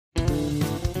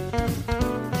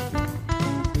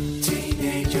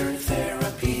Teenager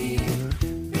therapy,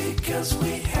 because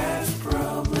we have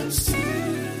problems too.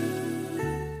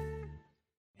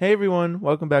 Hey everyone,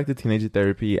 welcome back to Teenager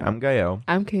Therapy. I'm Gael.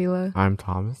 I'm Kayla. I'm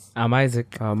Thomas. I'm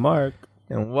Isaac. Mark.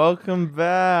 And welcome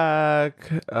back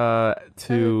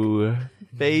to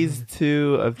phase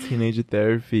 2 of Teenager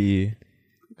Therapy.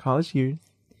 College years.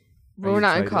 But we're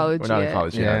not in Excited? college We're not yet. in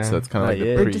college yet, Yeah. so it's kind of Not like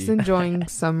yet. the We're just enjoying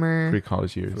summer.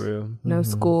 pre-college years. For real. No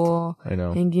school. I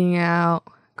know. Hanging out.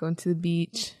 Going to the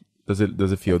beach. Does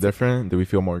it feel different? Do we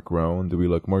feel more grown? Do we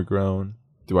look more grown?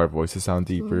 Do our voices sound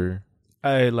deeper?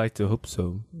 I like to hope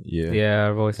so. Yeah. Yeah,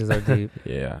 our voices are deep.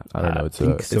 Yeah. I don't know. It's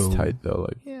think so. it's tight though.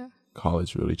 Like Yeah.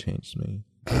 college really changed me.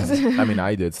 I mean,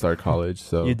 I did start college,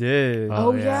 so You did.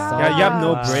 Oh, yeah. yeah. Yeah, you have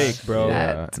no break, bro.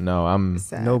 yeah. No, I'm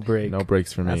Sad. No break. no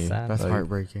breaks for That's me. sad. That's Like,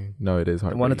 heartbreaking. No, it is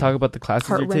heartbreaking. Want to talk about the classes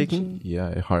you're taking? Heart-wrenching.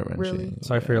 Yeah, heart wrenching. Really?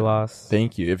 Sorry for your loss.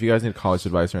 Thank you. If you guys need college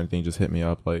advice or anything, just hit me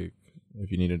up. Like,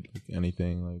 if you needed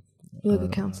anything, like, You look a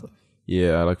counselor.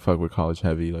 yeah, I like fuck with college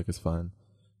heavy. Like, it's fun.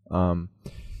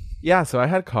 Yeah. So I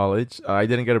had college. I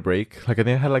didn't get a break. Like, I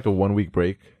think I had like a 1 week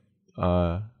break,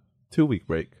 2 week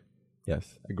break.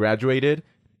 Yes, I graduated,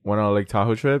 went on a Lake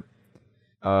Tahoe trip,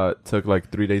 took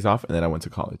like 3 days off, and then I went to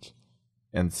college.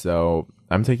 And so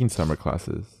I'm taking summer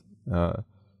classes, and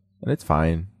it's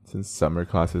fine since summer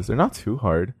classes they're not too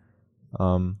hard.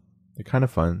 They're kind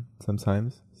of fun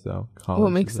sometimes. So college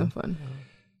What makes is them fun?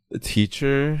 the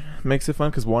teacher makes it fun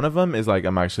because one of them is like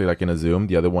I'm actually like in a Zoom.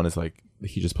 The other one is like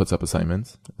he just puts up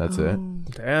assignments. That's it. Oh,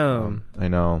 Damn. I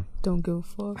know. Don't give a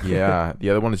fuck. Yeah. The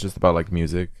other one is just about like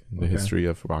music, the Okay. history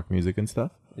of rock music and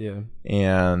stuff. Yeah.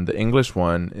 And the English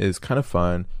one is kind of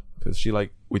fun because she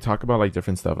like we talk about like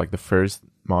different stuff. Like the first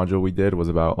module we did was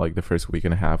about like the first week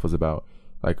and a half was about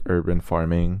like urban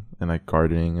farming and like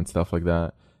gardening and stuff like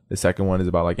that. The second one is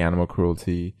about like animal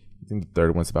cruelty. I think the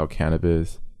third one's about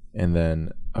cannabis, and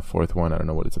then a fourth one I don't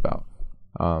know what it's about.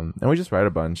 And we just write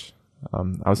a bunch.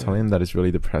 I was telling him that it's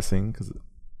really depressing because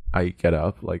I get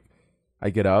up,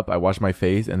 I wash my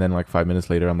face, and then like 5 minutes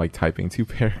later I'm like typing 2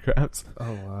 paragraphs.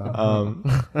 Oh,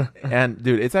 wow. And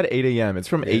dude, it's at 8 a.m. It's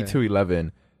from 8 to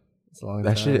 11. It's a long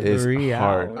That shit is 3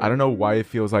 hard. hours. I don't know why it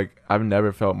feels like I've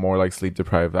never felt more like sleep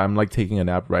deprived. I'm like taking a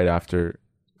nap right after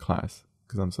class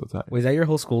because I'm so tired. Wait, is that your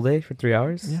whole school day for 3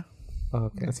 hours? Yeah. Oh,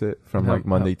 okay. That's it. From How- like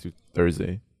Monday to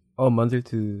Thursday. Oh, Monday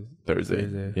to Thursday.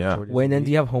 Thursday. Yeah. 4 days Wait, a and then week.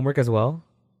 do you have homework as well?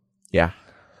 Yeah.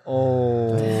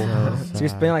 Oh. So you're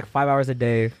spending like 5 hours a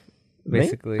day,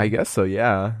 basically. I guess so.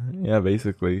 Yeah. Yeah.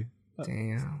 Basically,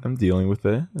 Damn. I'm dealing with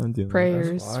it. I'm dealing.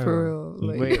 Prayers That's for real.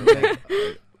 Like,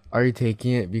 Wait, are you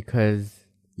taking it because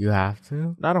you have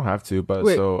to? I don't have to, but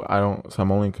Wait. so I don't. So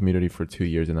I'm only in community for 2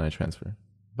 years and then I transfer.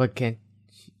 But can't.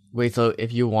 Wait, so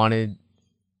if you wanted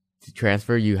to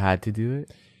transfer, you had to do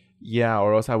it? Yeah,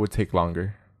 or else I would take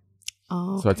longer.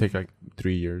 oh, So I take like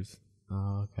 3 years.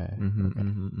 Oh, okay.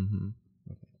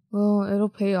 well, it'll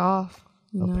pay off.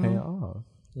 You It'll know? pay off.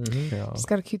 Mm-hmm. Pay off. Just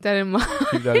gotta keep that in mind.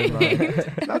 Keep that in mind.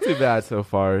 It's not too bad so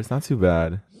far. It's not too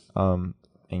bad.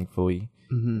 Thankfully.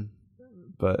 Mhm.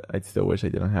 But I still wish I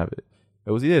didn't have it.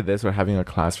 It was either this or having a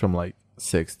class from like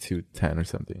 6 to 10 or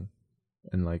something.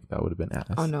 And like that would have been ass.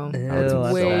 Oh no, Ew, that's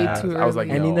that's way bad. too early. I was like,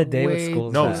 Ending the day with Way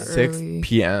school. No, too 6 early.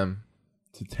 p.m.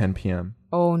 to 10 p.m.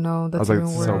 Oh no, that's I was like, even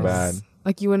it's worse. so bad.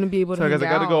 Like you wouldn't be able to. So guys, I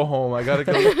hang gotta out. go home. I gotta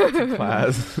go to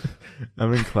class.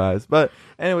 I'm in class. But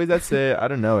anyways, that's it. I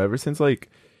don't know. Ever since like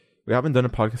we haven't done a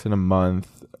podcast in a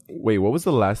month. Wait, what was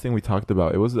the last thing we talked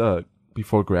about? It was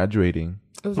before graduating.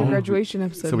 It was a graduation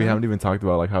episode. So we no? haven't even talked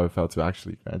about like how it felt to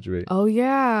actually graduate. Oh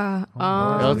yeah. It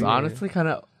was weird. honestly kind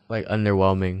of like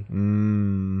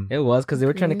underwhelming. It was because they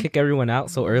were trying to Okay. kick everyone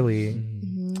out so early.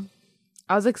 Mhm.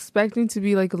 I was expecting to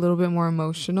be like a little bit more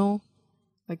emotional,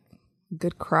 like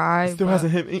good cry. It still but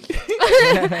hasn't hit me.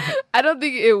 I don't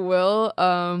think it will.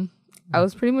 I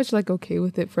was pretty much like okay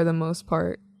with it for the most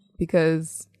part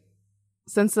because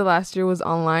since the last year was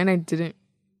online, I didn't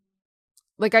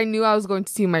like I knew I was going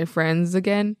to see my friends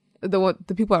again, the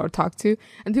people I would talk to,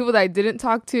 and people that I didn't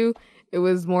talk to. It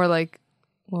was more like,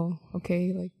 well,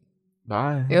 okay, like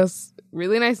Bye. it was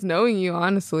really nice knowing you,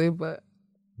 honestly, but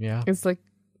Yeah. it's like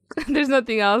there's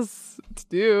nothing else to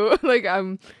do. Like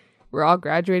we're all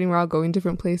graduating, we're all going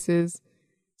different places,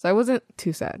 so I wasn't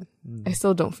too sad. I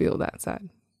still don't feel that sad.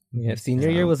 Yeah, if senior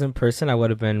year was in person, I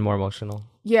would have been more emotional.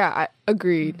 Yeah, I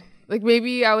agreed. Like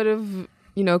maybe I would have,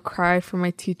 cried for my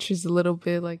teachers a little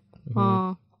bit, like,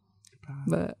 aw,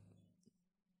 but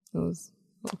it was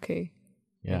okay.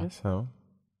 I Yeah. guess so.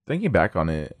 Thinking back on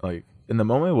it, like in the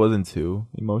moment, it wasn't too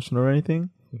emotional or anything.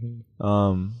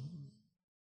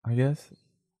 I guess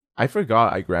I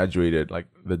forgot I graduated like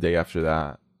the day after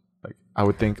that. Like I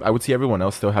would see everyone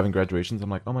else still having graduations. I'm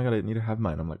like, oh my god, I need to have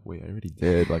mine. I'm like, wait, I already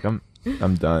did. Like I'm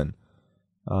done.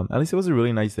 At least it was a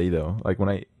really nice day though. Like when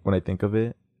I think of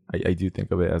it, I do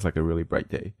think of it as like a really bright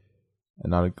day and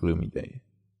not a gloomy day,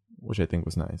 which I think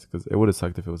was nice because it would have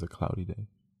sucked if it was a cloudy day.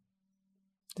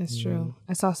 That's true.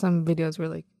 I saw some videos where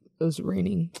like it was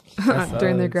raining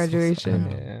during their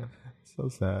graduation. Yeah. So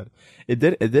sad. It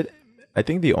did. I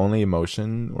think the only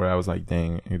emotion where I was like,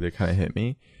 dang, it kind of hit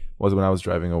me was when I was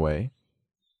driving away.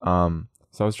 So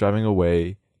I was driving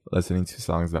away listening to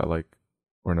songs that like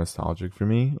were nostalgic for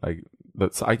me. Like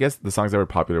I guess the songs that were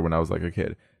popular when I was like a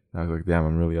kid. And I was like, damn,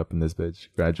 I'm really up in this bitch.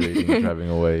 Graduating and driving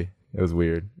away. It was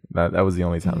weird. That was the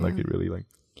only time like it really like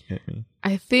hit me.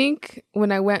 I think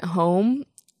when I went home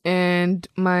and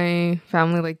my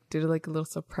family like did like a little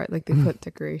surprise, like they put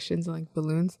decorations and like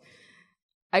balloons,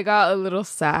 I got a little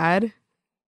sad,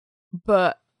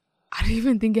 but I didn't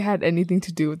even think it had anything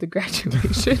to do with the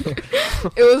graduation.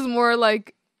 It was more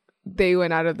like they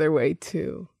went out of their way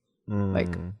to like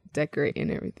decorate and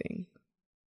everything.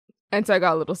 And so I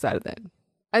got a little sad then.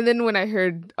 And then when I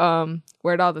heard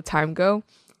Where'd All the Time Go,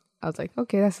 I was like,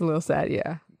 okay, that's a little sad,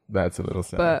 yeah. That's a little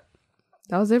sad. But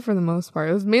that was it for the most part.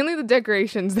 It was mainly the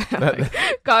decorations that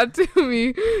like, got to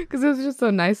me because it was just so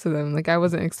nice of them. Like I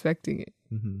wasn't expecting it,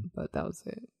 but that was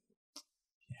it.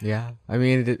 Yeah, I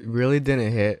mean, it really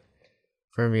didn't hit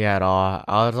for me at all.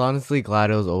 I was honestly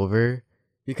glad it was over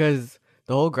because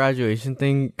the whole graduation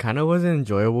thing kind of wasn't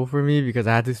enjoyable for me because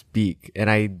I had to speak and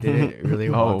I didn't really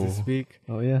want to speak.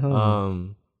 Oh yeah.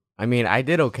 I mean, I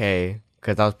did okay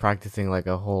because I was practicing like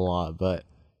a whole lot, but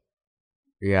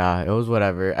yeah, it was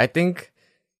whatever. I think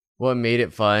what made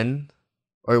it fun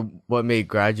or what made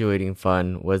graduating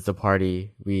fun was the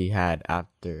party we had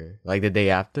after, like the day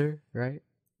after, right?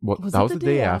 What, Was that it was the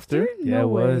day after? Yeah, No it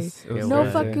way. was. It was No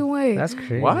Yeah. fucking way. That's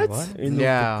crazy. What?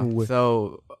 Yeah,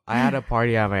 so I had a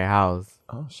party at my house.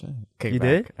 Oh shit. Kickback, You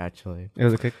did? actually. It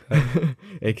was a kick.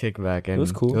 It kicked back and It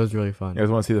was cool. It was really fun. You guys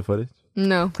want to see the footage?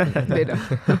 No, they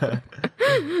don't.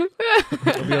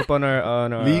 It'll be up on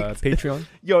our Leaked. Patreon.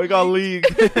 Yo, it got leaked.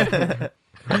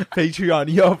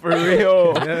 Patreon, yo, for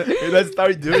real. Hey, let's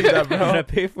start doing that, I'm gonna bro.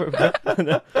 pay for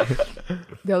it.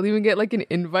 They'll even get like an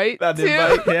invite. That too.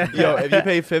 invite. Yeah. Yo, if you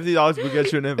pay $50, we'll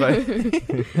get you an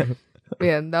invite. But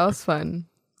yeah, that was fun.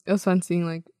 It was fun seeing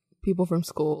like people from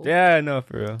school Yeah, no,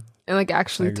 for real. and like I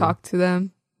actually agree. talk to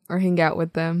them or hang out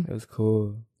with them. It was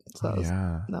cool. So that was,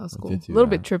 yeah. that was I cool. did A do little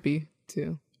that. bit trippy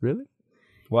too, Really?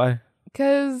 Why?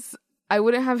 because I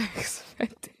wouldn't have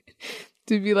expected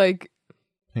to be like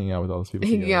Hanging out with all those people.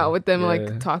 hanging together. out with them, Yeah.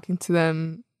 like talking to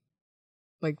them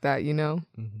like that, you know?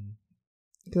 Mhm.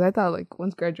 Because I thought like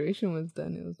once graduation was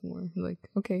done, it was more like,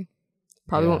 okay,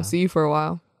 probably Yeah. won't see you for a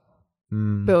while.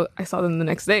 Mm. But I saw them the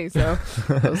next day, so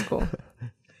that was cool.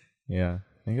 Yeah,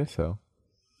 I guess so.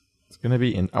 It's gonna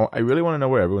be. I really want to know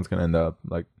where everyone's gonna end up.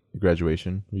 Like the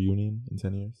graduation reunion in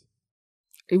 10 years.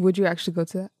 Would you actually go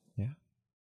to that?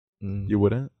 Mm. You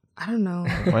wouldn't? I don't know.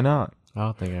 Why not? I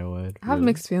don't think I would. I have Really?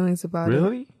 mixed feelings about it.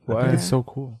 Really? I Why? think it's so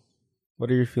cool. What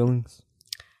are your feelings?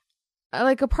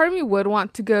 Like a part of me would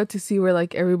want to go to see where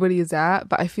like everybody is at,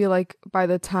 but I feel like by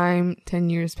the time 10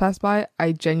 years pass by,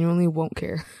 I genuinely won't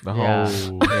care. The Yeah,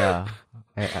 whole. yeah.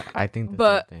 I think the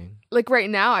But- same thing. Like right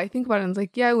now, I think about it and it's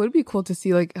like, yeah, it would be cool to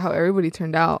see like how everybody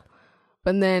turned out.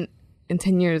 But then in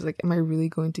 10 years, like, am I really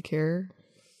going to care?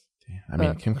 I mean,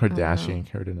 But Kim I don't Kardashian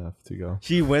cared enough to go.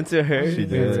 She went to her. She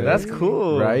did. That's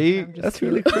cool. Right? I'm just That's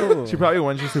kidding. really cool. She probably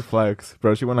went just to flex,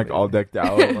 bro. She went like all decked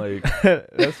out. Like,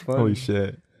 That's fun. holy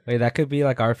shit. Wait, that could be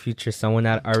like our future. Someone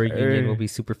at our reunion will be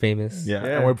super famous. Yeah.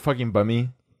 Yeah. And we're fucking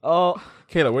bummy. Oh,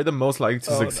 Kayla, we're the most likely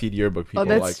to Oh, succeed yearbook people. Oh,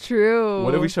 that's like, true.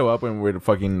 what if we show up and we're the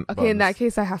fucking. Okay, in that bums?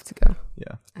 case, I have to go.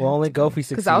 Yeah. We'll only go if we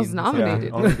succeed. Because I was Yeah.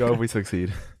 nominated. Only go if we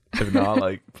succeed. If not,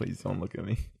 like, please don't look at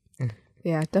me.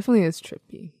 Yeah, it definitely is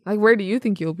trippy. Like, where do you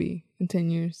think you'll be in 10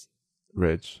 years?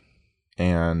 Rich.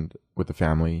 And with the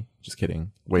family. Just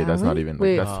kidding. Wait, that's not Family? even.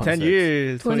 Wait. Like, that's 10 26.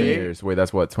 years. 20 years. Wait,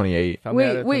 that's what? 28. Family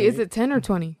out Wait, of wait, is 28? it 10 or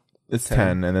 20? It's 10.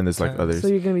 10, and then there's like 10. others. So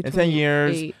you're going to be In 10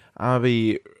 years, 28. I'll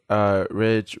be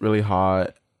rich, really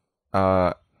hot,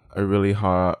 a really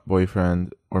hot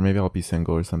boyfriend, or maybe I'll be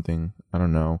single or something. I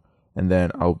don't know. And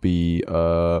then I'll be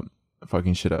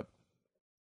fucking shit up.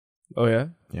 Oh, yeah?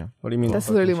 Yeah. What do you mean? That's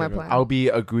fucking literally my shit up? plan. I'll be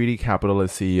a greedy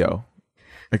capitalist CEO,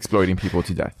 exploiting people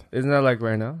to death. Isn't that like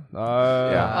right now?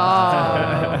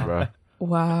 Ah. Bro.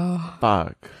 Wow.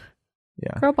 Fuck.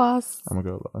 Yeah. Girl boss. I'm a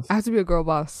girl boss. I have to be a girl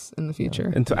boss in the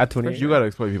future. At 28. You gotta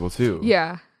exploit people too.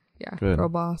 Yeah. Yeah. Good. Girl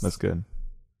boss. That's good.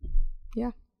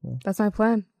 That's my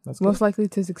plan. That's good. Most likely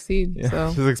to succeed. Yeah.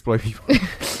 So Just exploit people.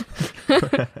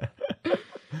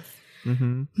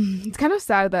 Mm-hmm. it's kind of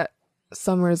sad that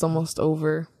summer is almost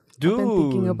over. Dude, I've been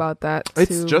thinking about that too. It's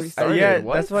just recently. started. yeah,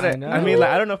 What? that's what I I know. mean. Like,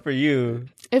 I don't know for you.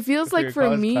 It feels like your for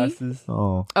college me. classes.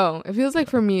 Oh. Oh, it feels like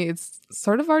for me, it's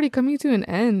sort of already coming to an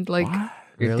end. Like,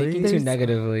 You're Really? thinking too There's-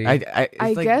 negatively. It's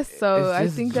I like- guess so. it's I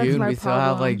just think that's June. my We still have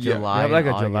problem. like Yeah. July. You have like a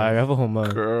and July. You August. have a whole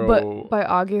month. Girl. but by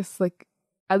August, like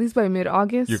at least by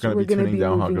mid-August, you're gonna we're be gonna tuning be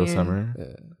down Hot moving Girl in. Summer. Yeah.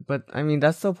 But I mean,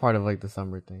 that's still part of like the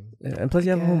summer thing. Yeah, and plus,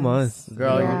 you have a whole Yes. month.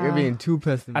 Girl, Yeah. you're being too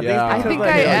pessimistic. I think Yeah. I because, think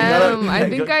like, I you gotta- am. I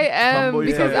think I am humble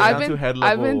because yourself I've down to head been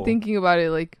I've been level. thinking about it.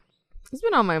 Like it's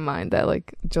been on my mind that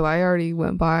like July already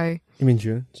went by, You mean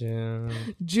June?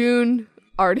 June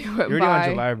already went You're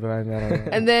already by, on July, but I know.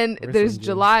 and then We're there's still in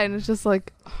June. July, and it's just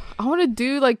like I want to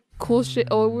do like cool shit.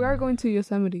 Oh, we are going to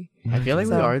Yosemite. I feel like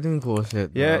we So- are doing cool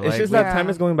shit. Yeah, though. it's Like, just Yeah. that time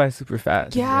is going by super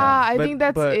fast. Yeah, I But- think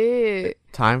that's but it.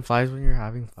 time flies when you're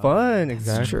having fun. Fun, That's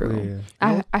exactly. true.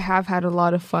 I have had a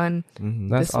lot of fun. Mhm.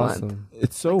 That's This month. awesome.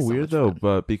 It's so Like, so weird much though, fun.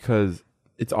 but because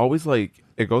it's always like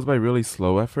it goes by really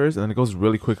slow at first, and then it goes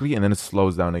really quickly, and then it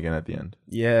slows down again at the end.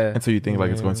 Yeah. And so you think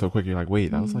like it's going Yeah. so quick, you're like, wait,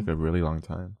 that was like Mhm. a really long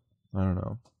time. I don't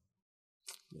know.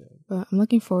 But I'm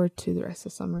looking forward to the rest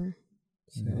of summer.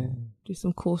 Same. Do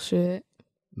some cool shit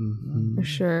Mhm. for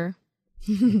sure.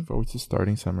 Look forward to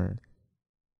starting summer.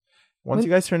 Once you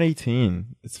guys turn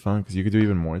 18, it's fun because you could do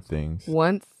even more things.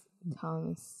 Once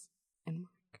Thomas and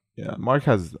Yeah, Mark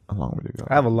has a long way to go.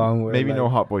 I have a long way. Maybe like- no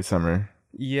hot boy summer.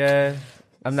 Yeah.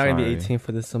 I'm not gonna be Sorry. 18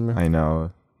 for this summer. I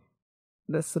know.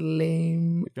 that's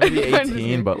lame. You're gonna be I'm just 18,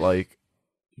 kidding. but like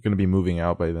you're gonna be moving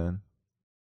out by then.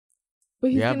 But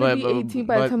he's Yeah, gonna be 18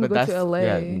 by the time we go to LA.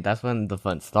 Yeah, that's when the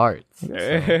fun starts.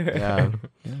 Yeah.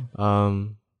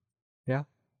 Yeah.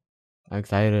 I'm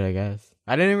excited, I guess.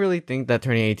 I didn't really think that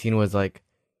turning 18 was like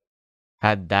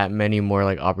had that many more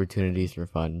like opportunities for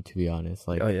fun, to be honest.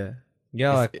 Like Oh yeah.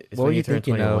 Yeah, like it's what when were you turn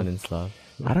thinking 21 of? and stuff.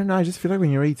 I don't know. I just feel like when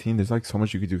you're 18, there's like so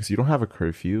much you could do because you don't have a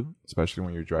curfew, especially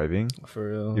when you're driving.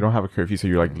 For real. You don't have a curfew, so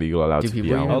you're like legal allowed Do to be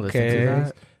people even out. listen to Okay.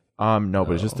 that? No,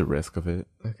 but it's just No. the risk of it,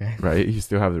 Okay. right? You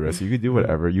still have the risk. You could do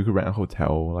whatever. You could rent a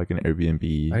hotel, like an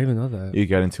Airbnb. I didn't even know that. You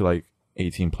get into like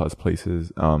 18 plus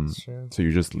places. Sure. So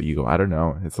you're just legal. I don't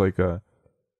know. It's like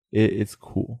it's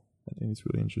cool. I think it's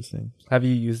really interesting. Have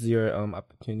you used your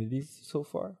opportunities so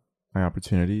far? My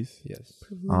opportunities. Yes.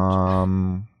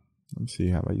 Let me see.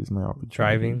 Have I used my opportunities?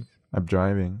 Driving. I'm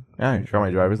driving. Yeah, I got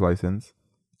my driver's license.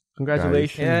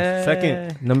 Congratulations. Guys.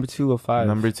 Second, number 2 of 5.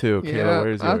 Number 2. Kayla, Yeah,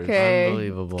 where's yours? okay.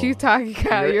 Unbelievable. Keep talking,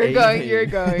 Kyle. You're going. You're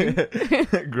going.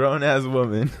 Grown ass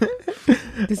woman.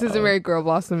 This isn't very girl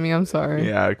boss of me. I'm sorry.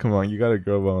 Yeah, come on. You got a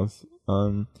girl boss.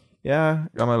 Yeah,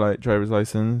 got my driver's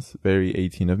license. Very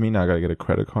 18 of me. Now I gotta get a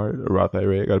credit card, a Roth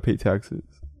IRA. I gotta pay taxes.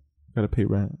 Gotta pay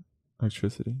rent,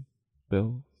 electricity,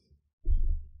 bills.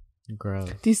 Gross.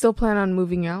 Do you still plan on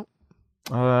moving out?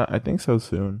 I think so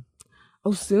soon.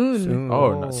 Oh, soon.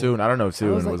 Oh, not soon. I don't know if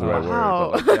soon was was, like, the right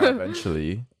wow. word, but like, yeah,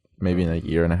 eventually. Maybe in a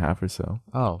year and a half or so.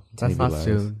 Oh, that's Maybe not less.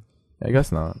 soon. I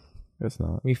guess not.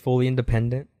 We fully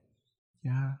independent.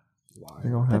 Yeah. I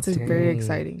don't have That's to. very Dang.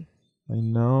 exciting. I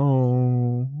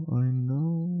know.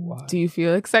 Do you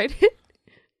feel excited?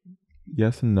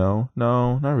 Yes and no.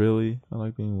 No, not really. I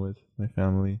like being with my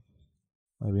family.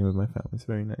 I like being with my family. It's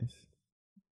very nice.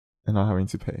 And not having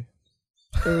to pay.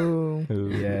 Ooh. Ooh.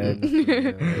 Yeah.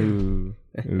 Ooh.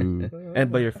 Ooh.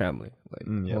 And but your family. Like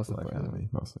Yeah, most with my importantly. family,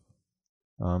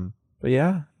 mostly. But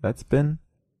yeah, that's been.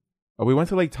 Oh, we went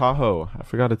to Lake Tahoe. I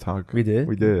forgot to talk. We did?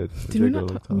 We did. Did we go not?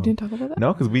 to Lake We Tahoe. didn't talk about that.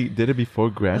 No, because we did it before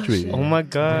graduating. Oh my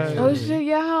god. Oh shit!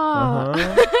 Yeah.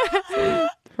 Uh-huh.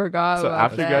 Forgot So about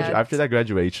after that. after that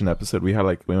graduation episode, we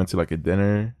went to like a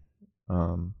dinner.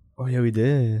 Oh yeah, we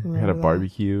did. We had a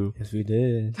barbecue, Yes, we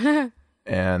did.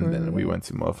 and then we went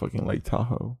to motherfucking Lake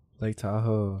Tahoe. Lake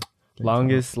Tahoe.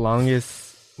 Longest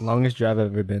drive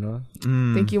I've ever been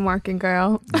on. Thank you, Mark and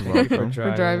Kyle. Welcome.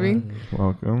 For driving.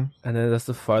 Welcome. And then that's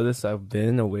the farthest I've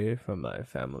been away from my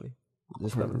family.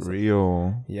 Just For let me say.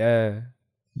 real. Yeah.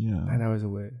 Yeah. 9 hours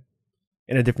away.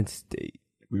 In a different state.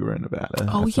 We were in Nevada.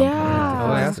 Oh, at some yeah. Oh,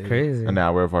 point. that's crazy. An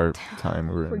hour of our time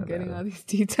we were in Forgetting all Nevada. these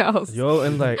details. Yo,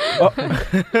 and like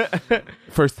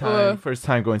First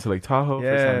time going to Lake Tahoe.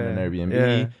 First time in an Airbnb.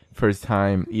 Yeah. First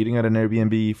time eating at an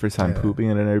Airbnb. First time Yeah. pooping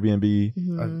at an Airbnb.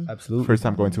 Mhm. Absolutely. First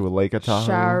time going to a lake at Tahoe.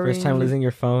 Showering. First time losing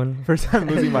your phone. First time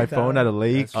losing my phone at a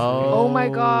lake. Oh my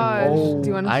gosh. Do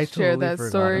you want to I share totally that forgot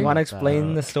story? You want to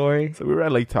explain the story? So we were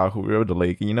at Lake Tahoe. We were at the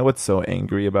lake. And you know what's so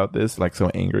angry about this? Like so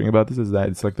angering about this is that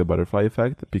it's like the butterfly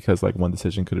effect because like one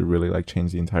decision could have really like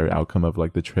changed the entire outcome of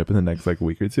like the trip in the next like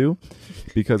week or two.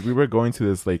 Because we were going to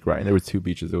this lake, right? And there was 2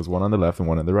 beaches. There was one on the left and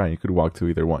one on the right. You could walk to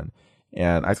either one.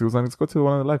 And I was like, let's go to the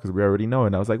one on the left because we already know.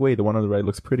 And I was like, wait, the one on the right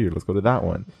looks prettier. Let's go to that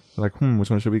one. We're like, which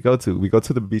one should we go to? We go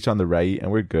to the beach on the right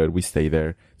and we're good. We stay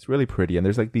there. It's really pretty. And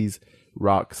there's like these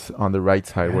rocks on the right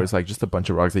side where it's like just a bunch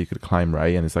of rocks that you could climb,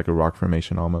 right? And it's like a rock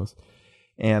formation almost.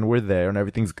 And we're there and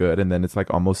everything's good. And then it's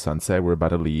like almost sunset. We're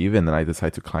about to leave. And then I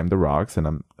decide to climb the rocks.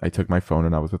 And I took my phone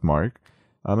and I was with Mark.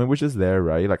 And we're just there,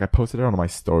 right? Like I posted it on my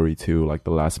story too, like the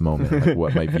last moment, like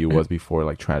what my view was before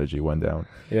like tragedy went down.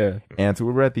 Yeah. And so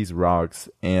we were at these rocks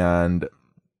and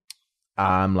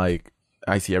I'm like,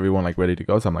 I see everyone like ready to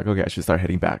go. So I'm like, okay, I should start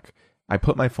heading back. I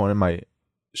put my phone in my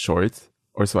shorts,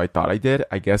 or so I thought I did.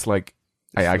 I guess like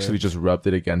I actually just rubbed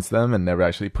it against them and never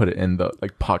actually put it in the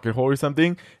like pocket hole or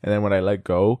something. And then when I let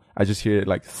go, I just hear it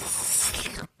like,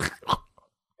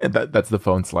 and that's the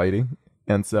phone sliding.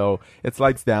 And so it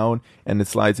slides down and it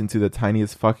slides into the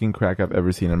tiniest fucking crack I've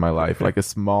ever seen in my life. Like a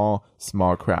small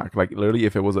crack. Like literally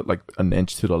if it was like an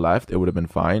inch to the left, it would have been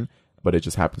fine. But it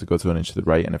just happened to go to an inch to the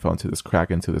right and it fell into this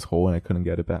crack, into this hole, and I couldn't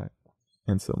get it back.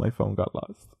 And so my phone got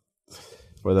lost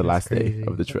for the last day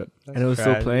of the trip. And it was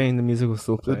still playing. The music was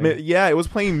still playing. Yeah, it was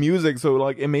playing music. So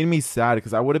like it made me sad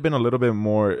because I would have been a little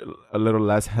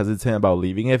less hesitant about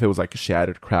leaving it if it was like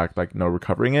shattered, cracked, like no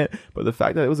recovering it. But the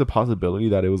fact that it was a possibility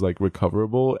that it was like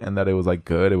recoverable and that it was like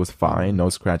good, it was fine, no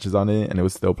scratches on it, and it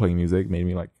was still playing music made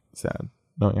me like sad.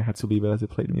 Knowing I had to leave it as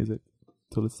it played music.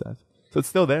 So it's sad. So it's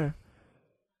still there.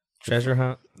 Treasure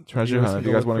hunt. Treasure hunt. If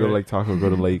you guys want to go to Lake Tahoe, go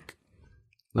to Lake.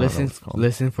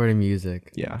 Listen for the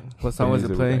music. Yeah. What song was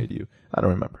it playing? I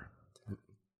don't remember.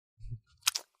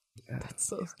 That's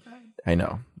so sad. I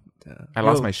know. I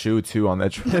lost my shoe too on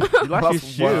that trip. You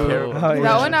lost your shoe.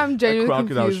 That one I'm genuinely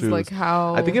crocodile confused. shoes. Like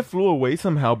how? I think it flew away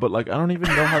somehow, but like I don't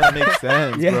even know how that makes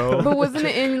sense, Yeah. bro. But wasn't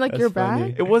it in like your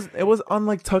funny. bag? It was on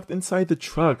like tucked inside the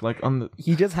truck, like on the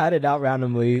He just had it out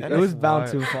randomly. And It was it's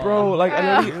bound to fall. bro. Like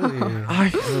I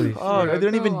literally, Really? I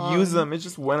didn't even Go use on. them. It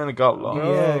just went and it got lost.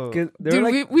 Yeah, because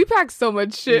Dude, we packed so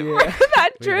much shit Yeah. for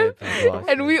that We trip. did pack a lot of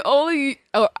And shit. we only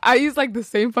I used like the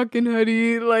same fucking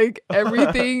hoodie, like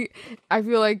everything. I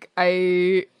feel like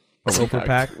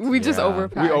overpacked. we just Yeah.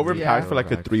 overpacked. We overpacked yeah. for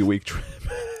like a 3-week trip.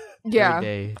 Yeah. Every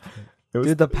day. It was,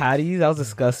 Dude, the patties, that was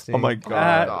disgusting. oh my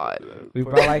god. God. We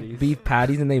brought like beef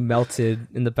patties and they melted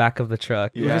in the back of the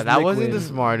truck. Yeah, It Yeah, was that wasn't the liquid.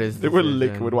 smartest. They were decision.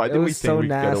 liquid. Why It did we was think so we could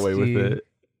get away with nasty. it?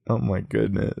 Oh my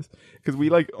goodness. Because we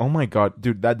like, oh my god,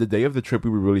 dude, that the day of the trip we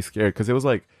were really scared because it was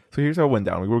like, so here's how it went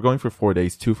down. We were going for 4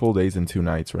 days, 2 full days and 2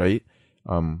 nights, right?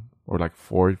 Or like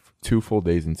 2 full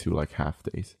days and 2 like half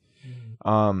days.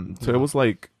 So it was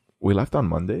like we left on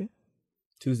Monday.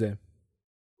 Tuesday.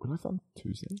 We left on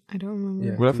Tuesday. I don't remember.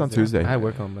 Yeah, We left on Tuesday. I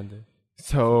work on Monday.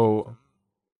 So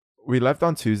we left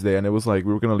on Tuesday and it was like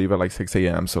we were gonna leave at like 6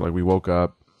 a.m. So like we woke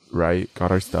up, right,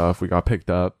 got our stuff, we got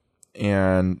picked up,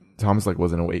 and Thomas like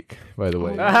wasn't awake, by the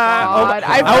way. Oh my God.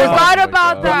 I was- forgot oh my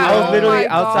about God. that. I was Oh literally my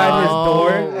outside his God.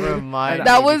 door. Remind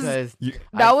That me was- because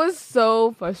That was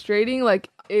so frustrating. Like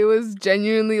it was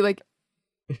genuinely like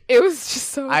it was just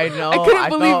so. I know. I couldn't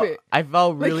believe felt, it. I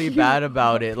felt Like, really you- bad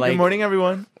about it. Like, Good morning,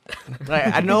 everyone.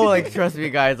 like I know. Like, trust me,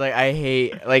 guys. Like, I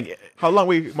hate. Like, How long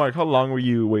were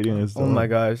you waiting in his door? Oh my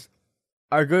gosh.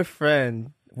 Our good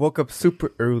friend woke up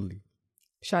super early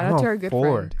Shout I'm out to on our good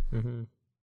 4 friend.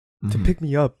 to pick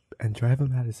me up and drive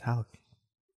him at his house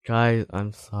guys,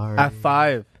 I'm sorry. at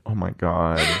 5. Oh my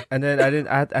god. And then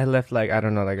I left like, I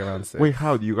don't know, like around 6. Wait,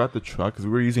 how? You got the truck? Because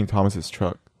we were using Thomas's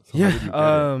truck. So how Yeah. did you get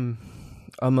it?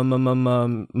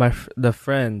 The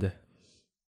friend.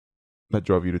 That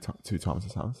drove you to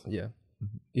Thomas's house? Yeah.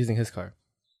 Using his car.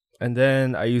 And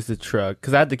then I used the truck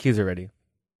because I had the keys already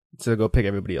to go pick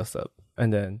everybody else up.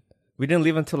 And then we didn't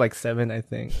leave until like 7, I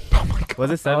think. Oh my god.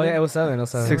 Was it 7? Oh yeah, it was 7. It was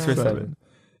 7. 6 or 7. 7.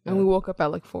 And we woke up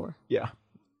at like 4. Yeah.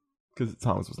 Because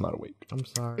Thomas was not awake. I'm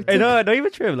sorry. Hey, no, don't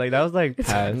even trip. Like, that was like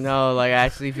past. No, like I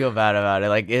actually feel bad about it.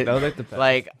 Like it. That was like the past.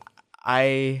 Like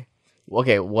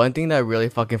okay, one thing that really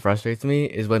fucking frustrates me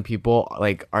is when people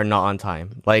like are not on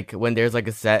time. Like when there's like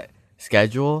a set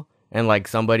schedule and like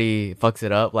somebody fucks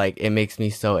it up, like it makes me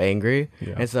so angry.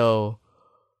 Yeah. And so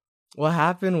what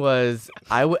happened was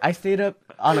I stayed up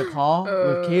on a call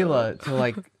with Kayla till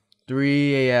like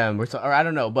 3 a.m. or I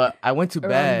don't know, but I went to Around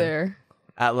bed there.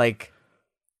 at like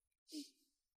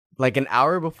an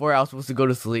hour before I was supposed to go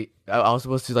to sleep. I was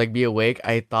supposed to like be awake.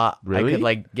 I thought I Really? could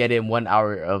like get in 1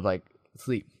 hour of like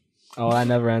sleep. Oh, that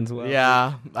never ends well.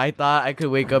 Yeah, I thought I could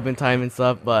wake up in time and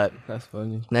stuff, but That's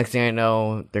funny. next thing I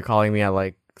know, they're calling me at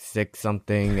like 6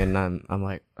 something, and I'm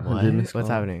like, what? Goodness, What's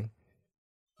call. happening?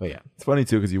 But yeah, It's funny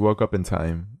too because you woke up in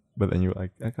time, but then you were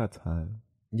like, I got time.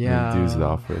 yeah, And dozed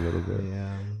off for a little bit.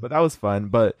 Yeah, But that was fun.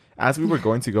 But as we were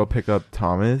going to go pick up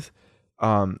Thomas,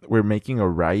 we're making a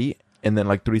right and then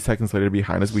like 3 seconds later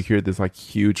behind us we hear this like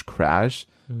huge crash,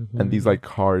 and these like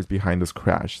cars behind us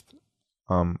crashed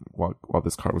while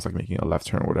this car was like making a left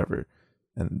turn or whatever,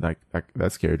 and like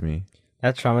that scared me.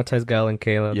 That traumatized Gal and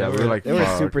Caleb. Yeah, we were like, they were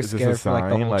fuck, super is this a scared for like the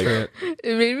sign? whole Like- trip.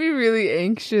 It made me really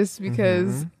anxious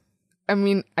because, I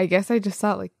mean, I guess I just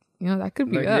thought like, that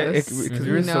could be Like, us. because we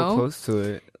you were know? so close to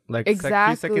it. Like a few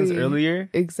seconds Exactly. earlier.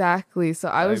 Exactly. So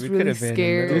I Like, was we really could've been in the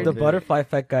scared. middle Dude, the of it. butterfly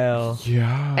effect, Gael.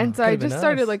 Yeah. And so I Could've been just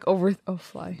started us. like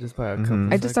fly. Just by a Mhm.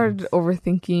 couple I just started seconds.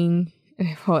 overthinking and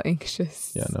I felt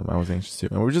anxious. Yeah, no, I was anxious too.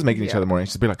 And we were just making each Yeah. other more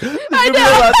anxious. Be like, I "This is know. the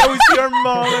last time we see our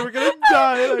mom, and we're gonna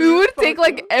die." Like, We would take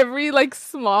like every like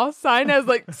small sign as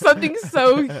like something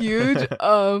so huge.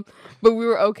 But we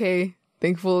were okay,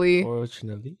 thankfully.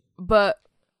 Fortunately. But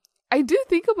I do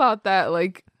think about that,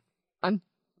 like on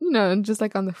just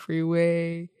like on the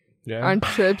freeway, Yeah. on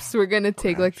trips we're gonna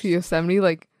take like to Yosemite,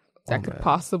 like that Oh, could man.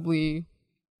 possibly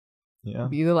yeah.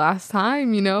 be the last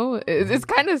time. It's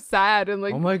kind of sad and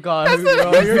like Oh my god, That's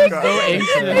bro, what- you're so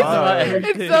anxious It's- about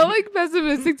everything. it's so like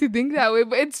pessimistic to think that way,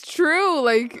 but it's true.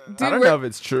 Like, dude, I don't know if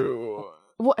it's true.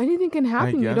 well, anything can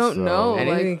happen. You guess don't so. know.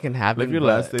 Anything Like, can happen. Live your but-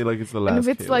 last day like it's the last. and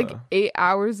if it's like Kayla. 8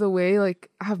 hours away, like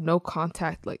I have no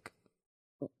contact. Like,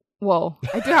 well,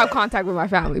 I do have contact with my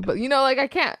family, but like I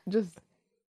can't just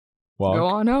Walk. go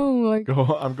on home. Like,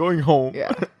 I'm going home.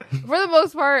 yeah. For the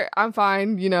most part, I'm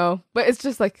fine. But it's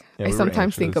just like Yeah, I we were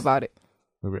sometimes think anxious. about it.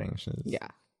 We were anxious. Yeah.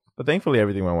 But thankfully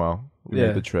everything went well. We Yeah.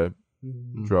 made the trip.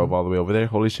 Mm-hmm. Drove all the way over there.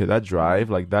 Holy shit, that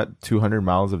drive, like that 200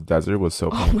 miles of desert was so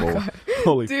Oh painful. my god,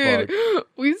 Holy dude, fuck.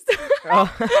 we.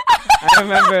 Oh, I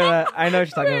remember that. I know what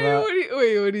you're talking Wait,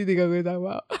 about. what do you think I'm going to talk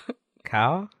about?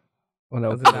 Cow? When I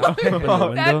was Was it that? in the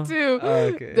window. That too. Oh,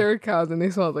 okay. There were cows and they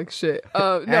smelled like shit.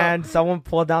 No. And someone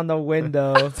pulled down the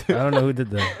window. I don't know who did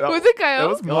that. Was it Kyle? That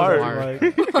was Mark.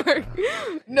 Mark. Mark.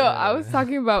 No, I was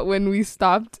talking about when we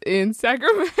stopped in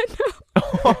Sacramento.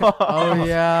 Oh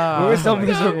yeah. We were so No,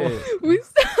 miserable.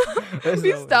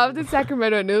 we stopped in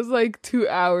Sacramento and it was like 2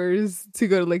 hours to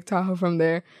go to Lake Tahoe from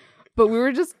there. But we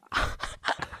were just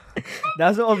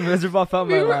That's the most miserable I felt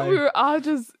in we my were, life. we were all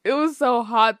just it was so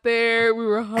hot there. We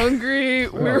were hungry.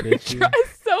 We were bitchy.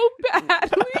 dressed so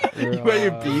badly. You put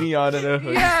your beanie on and a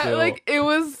hood Yeah, still. like it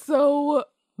was so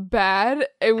bad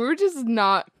and we were just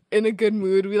not in a good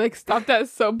mood. We like stopped at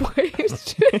Subway and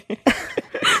shit.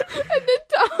 And then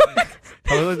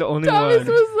I was like the only Thomas one.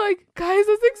 was like, guys,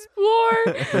 let's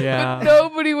explore. Yeah. But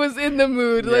nobody was in the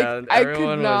mood. Yeah, Like I could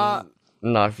everyone not. was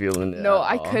not feeling it. No,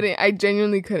 at I all. couldn't. I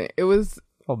genuinely couldn't. It was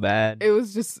bad.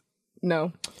 just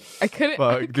no. I couldn't.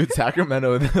 Fuck, dude,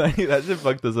 Sacramento, that shit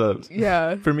fucked us up.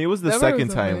 Yeah. For me, it was the That second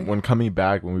was time okay. when coming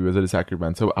back when we visited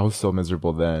Sacramento. I was so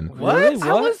miserable then. What? I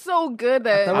What? was so good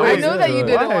that thought I, we were know that you good.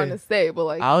 didn't Why? want to stay, but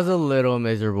like I was a little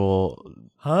miserable.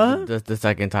 Huh? The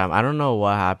second time. I don't know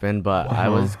what happened, but I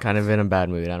was kind of in a bad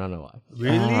mood. I don't know why.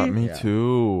 Ah, me Yeah.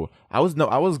 too. I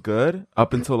was good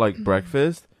up until like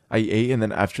breakfast. I ate, and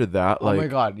then after that, like, oh my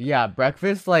god, yeah,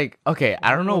 breakfast. Like, okay,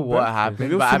 I don't know what Maybe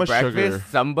happened, it was but too at much breakfast, sugar.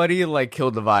 somebody like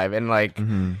killed the vibe, and like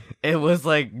mhm. it was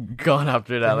like gone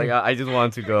after that. Like, I just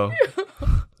wanted to go.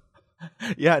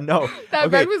 Yeah, no, that okay.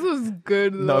 breakfast was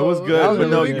good. No, it was though. good, That was but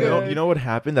no, really good. you know what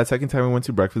happened? That second time we went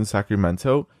to breakfast in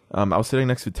Sacramento, I was sitting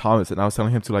next to Thomas, and I was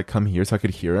telling him to like come here so I could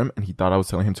hear him, and he thought I was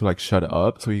telling him to like shut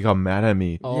up, so he got mad at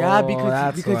me. Yeah, Oh, because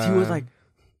that's he was why.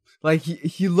 like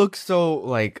he looked so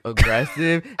like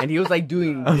aggressive, and he was like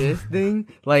doing this thing,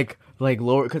 like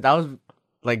lower, because I was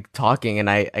like talking, and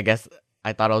I guess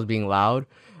I thought I was being loud,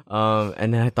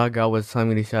 and then I thought God was telling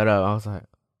me to shut up. I was like,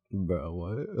 bro,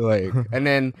 what? Like, and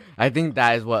then I think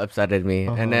that is what upsetted me,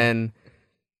 Uh-huh. and then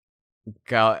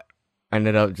God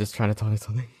ended up just trying to tell me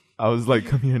something. I was like,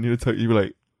 come here, I need to tell you. You were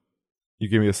like, you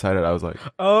gave me a side eye. I was like,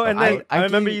 Oh, and then I I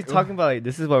remember think- you talking about like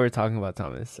this is what we're talking about,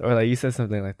 Thomas, or like you said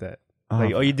something like that.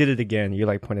 Like, oh, you did it again. You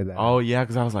like pointed that. oh out. yeah,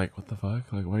 because I was like, what the fuck?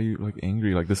 Like, why are you like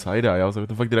angry? Like the side eye. I was like, what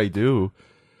the fuck did I do?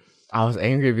 I was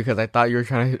angry because I thought you were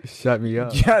trying to shut me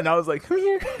up. Yeah, and I was like, come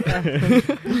here.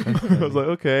 I was like,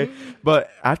 okay. But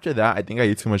after that, I think I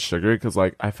ate too much sugar because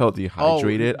like I felt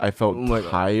dehydrated. I felt oh my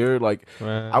God. tired. Like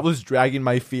I was dragging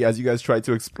my feet as you guys tried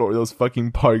to explore those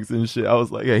fucking parks and shit. I was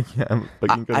like, I can't. I'm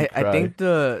fucking gonna cry. I think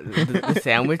the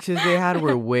sandwiches they had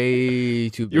were way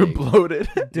too big. you were bloated.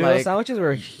 Dude, like- those sandwiches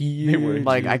were huge. They were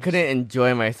Like I couldn't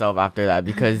enjoy myself after that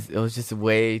because it was just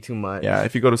way too much. Yeah,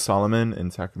 if you go to Solomon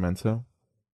in Sacramento,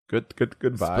 good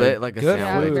vibe. Split like a Good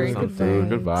sandwich food. or very good something. food.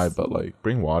 Good vibe, but like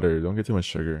bring water. Don't get too much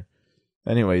sugar.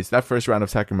 Anyways, that first round of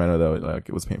Sacramento though, like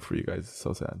it was painful for you guys.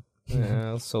 So sad. Yeah,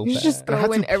 it was so You bad. should just And I go had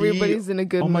when to pee. everybody's in a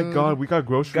good Oh mood. my god, we got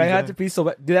groceries. Guy had and- to pee so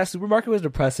bad. Dude, that supermarket was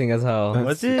depressing as hell. That's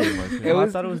Was it? pretty much It was-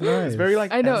 I thought it was nice. It's very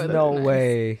like I know, aesthetic. No Nice.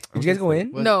 way. Did you guys go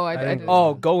in? No, I I didn't. didn't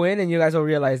Oh, go in and you guys will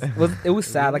realize it was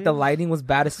sad. Like the Really? lighting was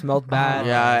bad. It smelled bad.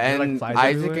 Yeah, Like and flies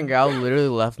Isaac everywhere? and Gal literally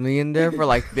left me in there for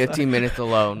like 15 minutes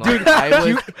alone. Like, I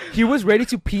was, He was ready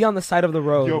to pee on the side of the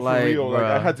road. Yo, for Like, real, like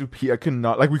I bruh. had to pee. I could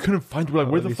not. Like we couldn't find. We're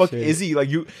like, where the Holy fuck shit. is he? Like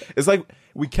you, it's like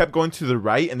we kept going to the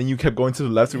right, and then you kept going to the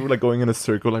left. So we were like going in a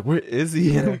circle. Like where is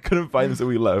he? And we couldn't find him, so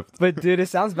we left. But dude, it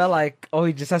sounds bad. Like, oh,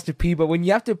 he just has to pee. But when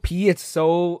you have to pee, it's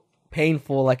so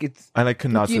painful. Like it's And I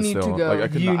could not You sit need to still. go. Like I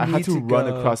could You not. I had need to to run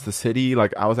go. across the city.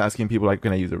 Like I was asking people, like,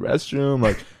 can I use the restroom?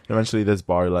 Like eventually, this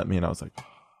bar let me, and I was like,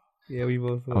 yeah, we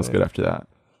both. I was good after that.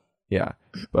 Yeah,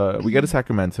 but we get to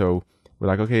Sacramento. We're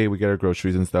like, okay, we get our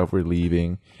groceries and stuff. We're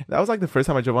leaving. That was like the first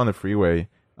time I drove on the freeway.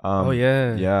 Oh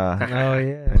yeah. Yeah. Oh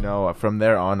yeah. I know. From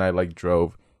there on, I like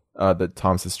drove the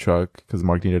Thomas's truck because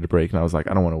Mark needed a break, and I was like,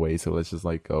 I don't want to wait, so let's just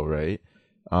like go right.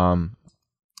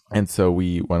 And so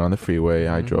we went on the freeway.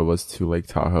 I drove us to Lake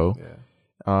Tahoe.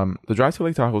 Yeah. The drive to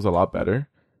Lake Tahoe was a lot better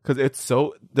because it's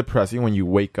so depressing when you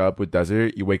wake up with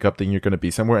desert. You wake up thinking you're gonna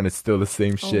be somewhere, and it's still the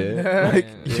same shit. Like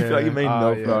you feel like you made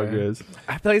no Yeah. progress.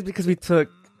 I feel like it's because we took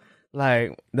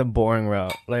like the boring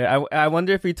route. Like I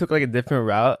wonder if we took like a different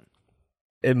route,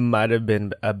 it might have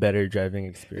been a better driving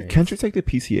experience. Can't you take the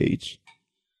PCH,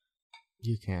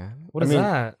 you can. What is I mean,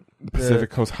 that? the Pacific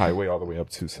Coast Highway, all the way up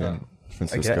to San I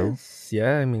Francisco? guess.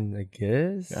 Yeah, I mean, I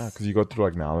guess. Yeah, because you go through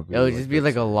like Malibu. It would just be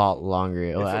like a lot longer.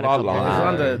 It'll It's a add lot couple longer. It's on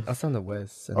hours. the that's on the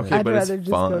west. and Okay, then- I'd but it's rather just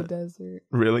go fun. desert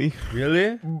Really,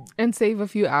 Really? and save a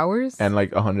few hours. and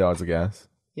like $100 of gas.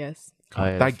 yes. Oh,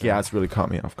 yeah, That that's gas really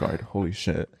caught me off guard. Holy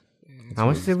shit! How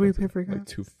much It's did we expensive. pay for Like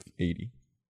gas?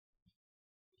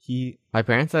 $280. My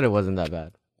parents said it wasn't that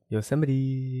bad.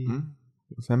 Yosemite.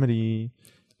 Yosemite,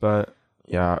 but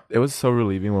yeah, it was so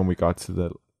relieving when we got to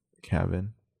the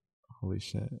cabin. Holy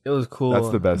shit! It was cool. That's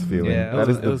the best feeling. Yeah, That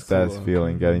is it the was best cool.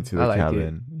 feeling, getting to I the liked it.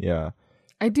 cabin. Yeah,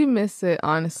 I do miss it,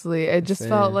 honestly. It just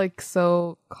felt Same. like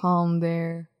so calm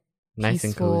there. Nice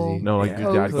Peaceful. and cozy. no, like Yeah.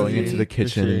 your dad going Cozy. into the For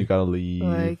kitchen and sure. you gotta leave.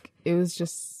 Like it was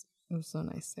so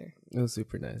nice there. It was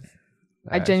super nice.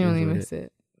 I actually genuinely enjoyed miss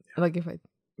it. Like if I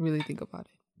really think about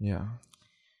it. Yeah,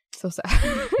 So sad.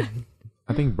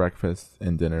 I think breakfast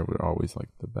and dinner were always like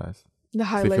the best. The They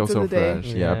highlights feel of so the day. fresh.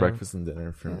 Yeah, Yeah. breakfast and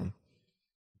dinner for Yeah. me.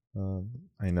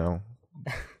 I know.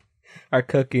 Our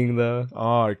cooking though. Oh,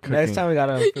 our cooking. Next time we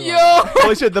gotta. Yo.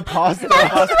 Holy shit, the pasta.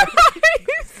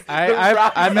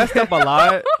 I messed up a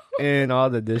lot in all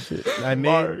the dishes. I made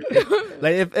Mark.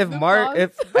 like if Mark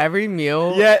if Every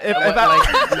meal, Yeah, if I-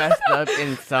 like messed up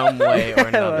in some way or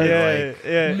another. yeah like,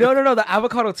 yeah No, the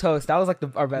avocado toast. That was like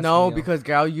our best. no, meal. because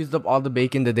Gal used up all the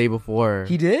bacon the day before.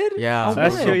 he did. Yeah. Oh,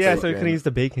 that's really? true. Yeah, so Bacon. you can use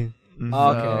the bacon. Mhm.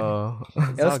 Oh,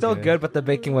 okay. So, It was still good, but the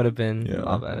bacon would have been Yeah. a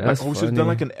lot better. That's Like, we should have funny. done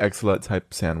like an excellent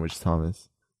type sandwich, Thomas.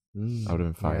 Mm. I would have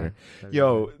been fire. Yeah.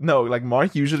 Yo, no, like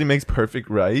Mark usually makes perfect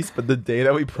rice, but the day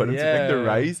that we put him to make the Yeah.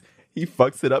 rice, he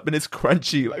fucks it up and it's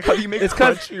crunchy. Like, how do you make It's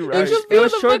 'cause crunchy It rice? was, Just it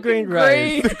was feel the short fucking grain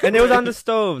rice, grain. and it was on the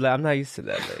stove. Like I'm not used to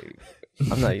that.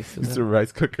 Like I'm not used to It's that. a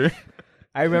rice cooker.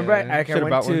 I remember Yeah, I should've went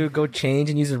brought to one. go change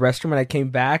and use the restroom, and I came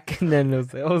back, and then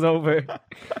it was over.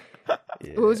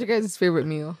 Yeah. What was your guys' favorite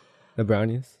meal? The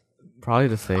brownies? Probably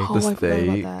the steak. Oh, I forgot steak.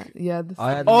 about that. Yeah, the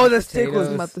I had steak. Oh, the mashed steak was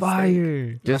potatoes. About the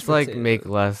fire. Just mashed like potatoes. make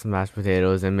less mashed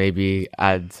potatoes and maybe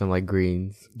add some like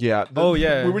greens. Yeah. Oh,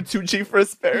 yeah. We were too cheap for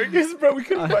asparagus, bro. We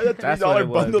couldn't buy that That's $3 what it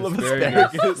was, bundle of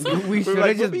asparagus. asparagus. We were should like,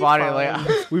 have just we'll be bought it. fine.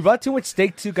 Like We bought too much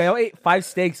steak too. Gael ate 5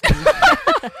 steaks.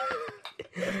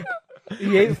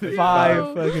 He ate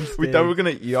 5 fucking steaks. We thought we were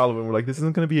gonna eat all of them. We're like, this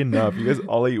isn't gonna be enough. You guys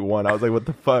all ate one. I was like, what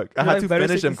the fuck? I You're had like, to better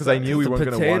finish take them because I knew we The weren't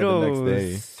gonna want it the next day.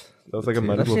 potatoes. That was like a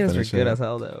Potatoes. medical Those shits were finish. good as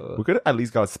hell though. We could have at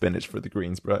least got spinach for the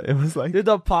greens, bro. It was like Dude,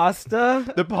 the pasta.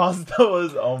 the pasta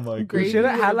was oh my god. Gravy We should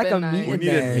have had would've like a been meat nice. We in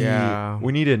needed there. meat. Yeah.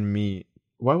 We needed meat.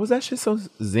 Why was that shit so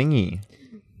zingy?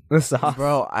 The sauce.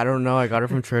 bro, I don't know. I got it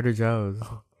from Trader Joe's.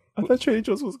 I thought Trader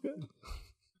Joe's was good.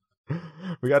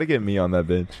 We got to get meat on that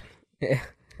bitch. Yeah.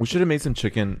 We should have made some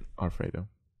chicken Alfredo.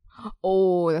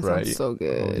 Oh, that Right. sounds so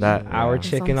good. That Our Yeah.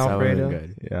 chicken sounds that would've been Alfredo.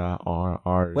 good. Yeah,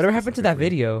 ours. Whatever happened to that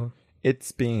specifically. video?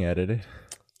 It's being edited.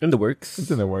 In the works.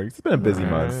 It's in the works. It's been a busy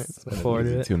Alright. month. It's been a Forward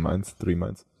busy it. 2 months, 3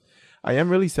 months. I am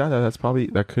really sad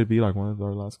that could be like one of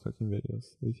our last cooking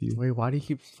videos with you. Wait, why do you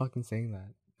keep fucking saying that?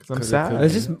 I'm 'Cause sad.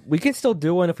 it's It's just we can still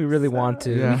do one if we really want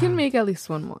to. Yeah. We can make at least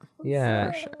one more.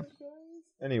 Yeah.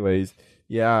 Anyways,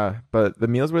 yeah, but the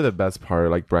meals were the best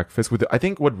part. Like breakfast with, I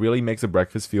think what really makes a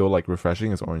breakfast feel like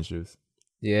refreshing is orange juice.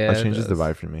 Yeah. That it changes the does.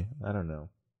 vibe for me. I don't know.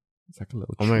 It's like a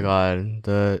little. Oh my treat. god,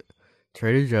 the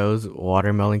Trader Joe's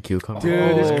watermelon cucumber. Dude,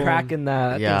 Oh. there's crack in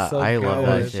that. Yeah, It's so I love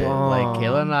that good. shit. Like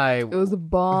Kayla and I, It was a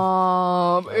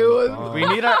bomb. It was. we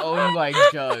need our own like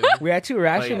jug We had to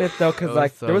ration Like, it though, cause it was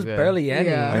like so there was good. barely any.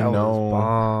 Yeah. I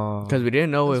know. because we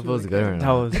didn't know if it was good or That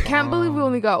not. was. I can't believe we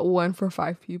only got one for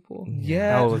 5 people.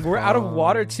 Yeah, That was we're out of bomb.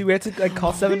 water too. We had to like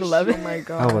call 7-Eleven. Oh my That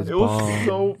god. was It was bomb.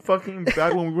 so fucking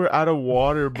bad when we were out of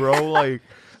water, bro. Like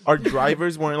our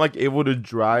drivers weren't like able to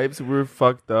drive, so we were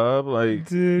fucked up. Like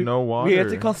Dude, no water. we had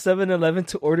to call 7-Eleven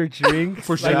to order drinks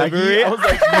for Like, Shaggy. delivery. I was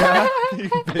like, yeah. you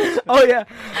bitch. Oh yeah,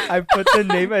 I put the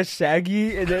name as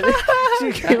Shaggy, and then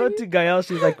she came up to Gael.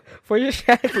 She's like, "For your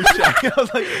Shaggy." Shaggy. I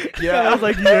was like, yeah. I was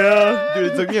like, "Yeah."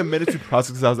 Dude, it took me a minute to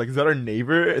process because I was like, is that our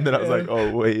neighbor? And then I was like,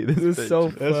 oh wait, this It was bitch. so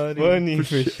That's funny. funny For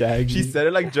for sh- Shaggy. She said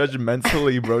it like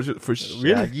judgmentally, bro. For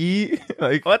Shaggy,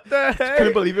 like "What the heck?"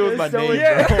 couldn't believe it was my It's so name,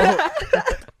 weird. bro.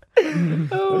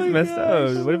 That's messed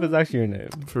up. What if it's actually your name?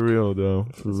 For real though,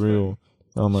 for real.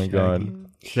 Oh my god,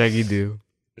 Shaggy do.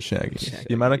 Shaggy.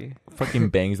 The amount of fucking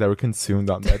bangs that were consumed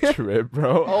on that trip,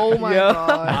 bro. Oh my Yeah.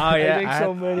 god. Oh yeah, I make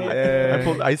so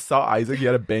many. I saw Isaac. He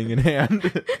had a bang in hand.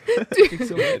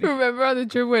 Remember on the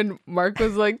trip when Mark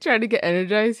was like trying to get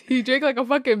energized? He drank like a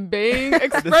fucking Bang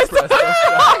espresso.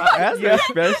 That's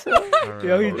espresso.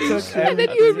 Yo, he took And then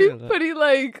he would be putting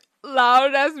like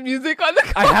loud ass music on the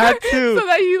car. I had to. So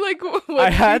that he like I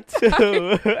had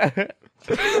to.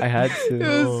 I had It to.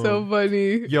 was so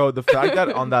funny. Yo, the fact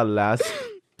that on that last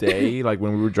day, like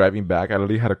when we were driving back, I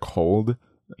literally had a cold.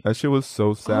 That shit was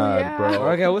so sad, yeah. bro.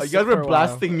 Okay, I was Like, you guys sick for were a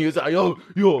blasting music.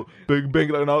 Yo, big,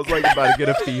 and I was like about to get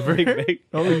a fever.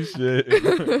 Holy shit.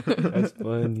 That's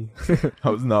funny. I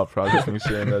was not processing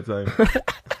shit in that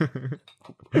time.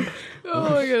 Oh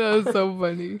my god, that was so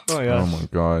funny. Oh my Oh gosh. my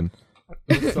god.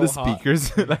 The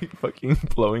speakers like fucking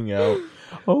blowing out.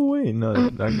 Oh wait, no.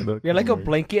 We had like a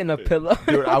blanket and a pillow.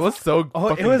 Dude, I was so Oh,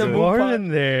 fucking it was good. warm in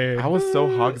there. I was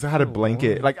so hot because I had a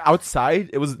blanket. Like outside,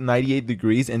 it was 98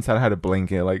 degrees. Inside, I had a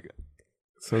blanket. Like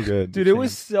so good, Dude, it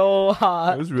was so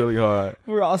hot. It was really hot.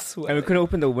 We're all And sweating. we couldn't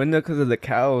open the window because of the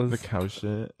cows. The cow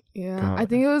shit. Yeah, God. I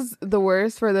think it was the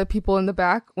worst for the people in the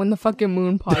back when the fucking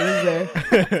moon pod was there.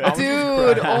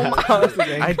 Dude, oh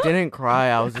my. I didn't cry.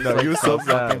 I was just No, like you were so so sad.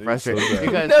 fucking You were so frustrated sad.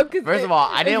 because No, 'cause first of all,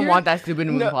 I didn't you're- want that stupid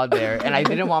moon pod there, and I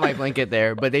didn't want my blanket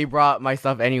there. But they brought my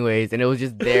stuff anyways, and it was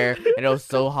just there, and it was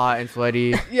so hot and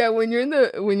sweaty. Yeah, when you're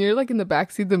like in the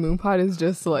backseat, the moon pod is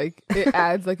just like it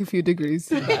adds like a few degrees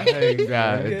to that.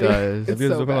 Yeah, it does. It's We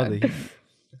was so talking about bad. the heat.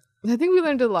 I think we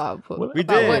learned a lot. We about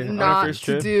did. what On our not first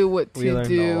to trip, do, what We to learned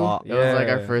do. a lot. It was like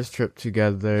our Yeah. first trip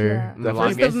together. Yeah. The First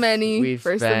longest of many. we've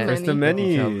First of spent many. First of many.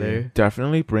 with each other.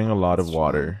 Definitely bring a lot of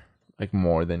water, like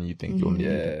more than you think you'll need.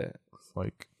 Yeah.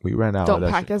 Like we ran out. Don't of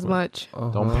that pack shit as quick. much.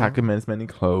 Don't pack as many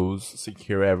clothes.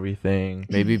 Secure everything.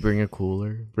 Maybe bring a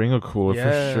cooler. Bring a cooler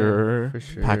Yeah, for sure. For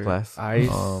sure. Pack less. Ice.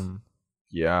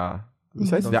 Yeah.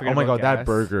 Besides Don't that, forget oh my about god, that gas.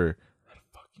 burger.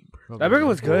 That burger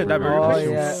was good. That burger Oh, was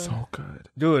yeah. so good.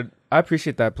 Dude, I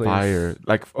appreciate that place. Fire.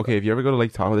 Like, okay, if you ever go to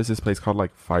Lake Tahoe, there's this place called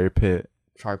like Fire Pit,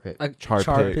 Char pit. Like Char,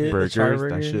 Pit, burgers. char That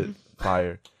burger. shit,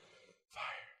 fire.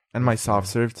 And my soft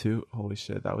serve too. Holy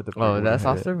shit, that would the. Oh, burger that would've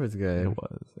soft hit. serve was It good.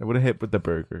 was. It would have hit with the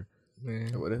burger.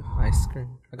 Man, ice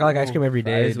cream. I got like ice cream every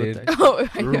day, Fries with dude. that- Oh,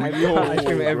 I got ice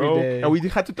cream every Bro. day. And we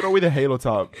had to throw away the Halo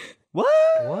top. What?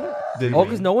 Did Oh, we?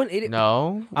 because no one ate it.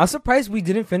 No, I'm surprised we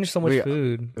didn't finish so much We-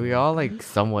 food. we all like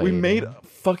somewhat. We ate made it.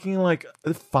 fucking like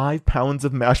 5 pounds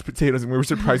of mashed potatoes, and we were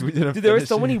surprised we didn't. Dude, there were finish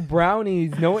so it. many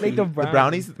brownies. No one ate the The brownies.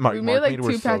 brownies. Mark, We made Mark like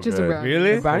were 2 so patches good. of brownies.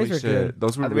 Really? The brownies Holy were shit, good.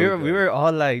 Those were. We Really were we good. were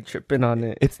all like tripping on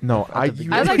it. It's no. I like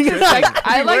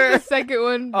the second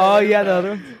one. Oh better. yeah, the other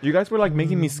one. You guys were like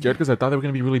making me scared because I thought they were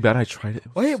gonna be really bad. I tried it.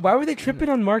 Wait, why were they tripping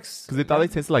on Mark's? Because they thought they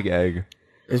tasted like egg.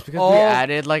 It's because Oh. we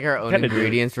added like our own Kinda did.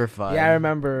 ingredients for fun. Yeah, I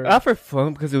remember. Not for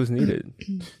fun because it was needed.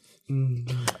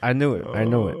 I knew it. I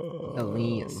know it.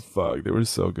 Elias. Fuck, they were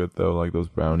so good though. Like those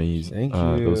brownies, Thank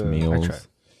those you. I meals. tried.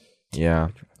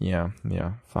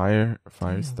 Yeah. Fire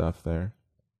stuff there.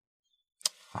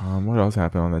 What else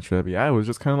happened on that trip? Yeah, it was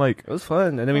just kind of like It was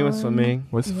fun, and then we went swimming.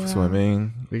 Yeah.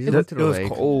 swimming. We It just went to the was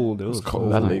lake. cold. It was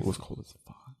cold. That lake was cold as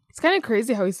fuck. It's kind of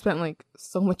crazy how we spent like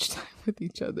so much time with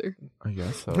each other. I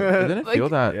guess so. It didn't Like- feel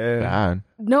that Yeah. bad.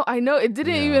 No, I know it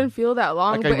didn't Yeah. even feel that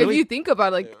long. Like, I but really- if you think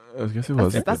about it, like, I guess it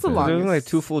was. That's a a bit. lot. It was only like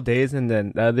 2 full days, and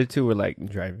then the other 2 were like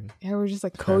driving. yeah, we're just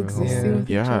like Travel. coexisting. with each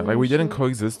Yeah, other like we and didn't shit.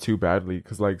 coexist too badly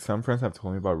because like some friends have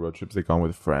told me about road trips they've gone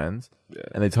with friends, Yeah.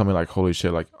 and they tell me like, holy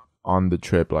shit, like on the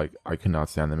trip, like I could not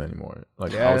stand them anymore.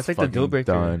 Like Yeah, I was that's like the deal fucking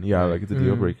breaker. Done. Yeah, like it's a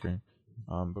deal Mhm. breaker.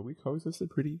 But we coexisted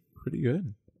pretty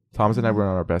good. Thomas and I were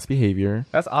on our best behavior.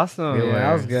 That's awesome. Yeah,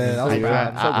 that was good. That was I,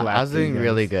 proud. I was doing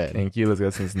really good. Thank you. Let's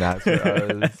get some snaps for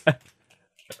us.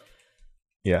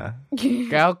 Yeah.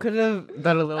 Gal could have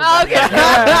done a little. Okay.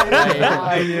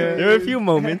 better. There were a few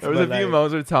moments. There was a but, few like,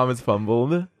 moments where Thomas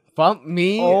fumbled. Bump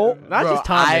me. Oh, not Bro, just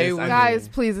Thomas. I I was- Guys,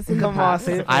 please, it's in the Come on, past.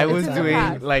 say it. I It's was in the doing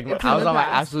past. like It's I in was the on my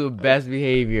past. absolute best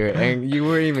behavior, and you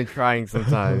weren't even trying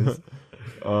sometimes.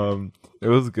 It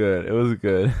was good. It was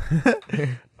good.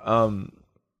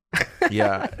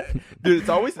 Yeah, dude, it's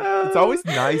always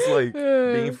nice like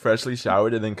being freshly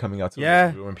showered and then coming out to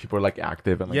Yeah. the when people are like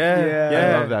active and like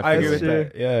Yeah, I love that I agree feeling.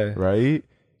 with that. Yeah, right,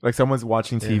 like someone's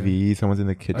watching TV, someone's in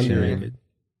the kitchen. underrated.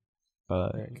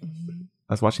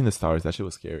 I was watching the stars. That shit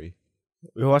was scary.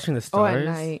 We were watching the Oh, stars.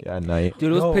 at night. Yeah, at night. Dude,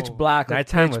 it was No. pitch black. Like,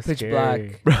 Nighttime was pitch scary.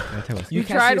 black. Nighttime was You You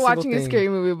can't tried see a single watching a thing. scary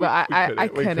movie, but I We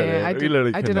couldn't. couldn't. I We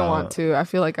literally could didn't want not. to. I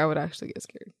feel like I would actually get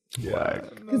scared. Yeah,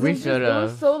 'Cause We it was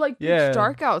should've. so like pitch Yeah.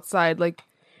 dark outside. Like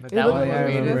But It that looked was like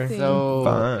a good thing. so.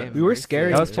 Fun. We were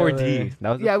scared. That was each 4D. other. That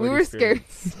was the yeah, we 4D were scared.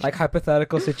 experience. Like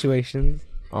hypothetical situations.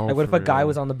 Oh, Like what if for a guy real.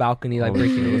 was on the balcony like Oh,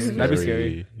 breaking shit. in? That'd be Scary.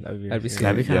 scary. That'd be That'd be scary.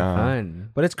 That'd be kind Yeah. of fun.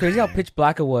 But it's crazy how pitch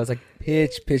black it was. Like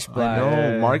pitch I black.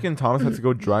 know. Mark and Thomas had to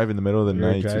go drive in the middle of the We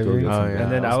were night to go driving. get Oh, some yeah. gas.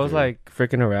 And then I was scary. like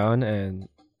freaking around, and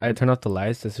I turned off the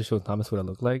lights just to show Thomas what it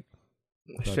looked like.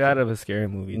 Shit out of a scary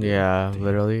movie. dude. Yeah,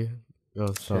 literally. It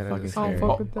was so Shit, fucking that's Oh, scary.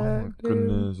 fuck with oh my that, dude.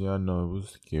 goodness. Yeah, no, it was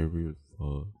scary as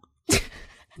fuck.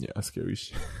 Yeah, scary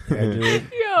shit. Yeah, dude.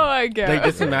 Yo, I guess. Like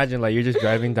just imagine, like you're just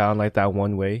driving down like that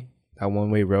one way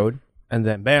road, and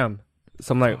then bam,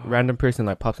 some like random person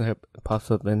like pops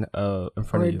up in or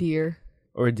front a of you, deer,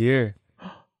 or a deer.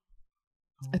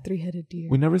 a 3-headed deer.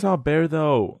 We never saw a bear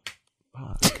though.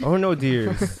 Oh no,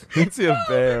 deers. We didn't see a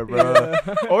bear, bro.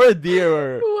 Or a deer.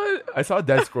 Or... What? I saw a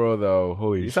dead squirrel though.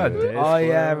 Holy You shit. saw a dead Oh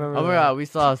yeah, I remember. Oh my that. god, we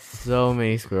saw so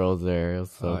many squirrels there. It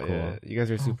was so Oh, cool. yeah. You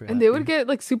guys are super. And they would get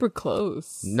like super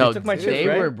close. No, They took my they chips,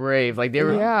 right? were brave. Like they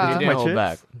were. Yeah. They They didn't took my hold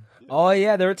back. chips? Oh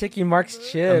yeah, they were taking Mark's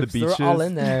chips. They were all beaches.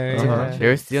 in there. Uh-huh. Yeah. They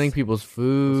were stealing people's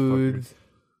food.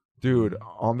 Dude,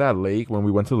 on that lake, when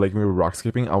we went to the lake and we were rock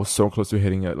skipping, I was so close to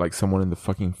hitting it, like someone in the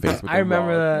fucking face. With I the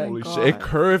remember rock. that. Holy Oh shit! It God.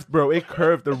 curved, bro. It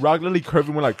curved. The rock literally curved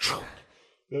and went like.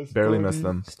 Barely missed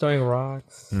them. Just throwing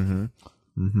rocks. Mm-hmm.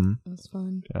 Mm-hmm. That's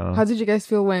fun. Yeah. How did you guys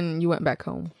feel when you went back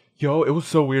home? Yo, it was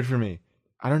so weird for me.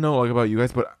 I don't know like about you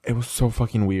guys, but it was so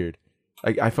fucking weird.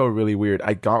 Like I felt really weird.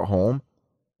 I got home,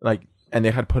 like, and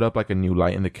they had put up like a new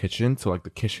light in the kitchen, so like the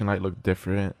kitchen light looked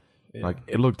different. Yeah. Like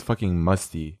it looked fucking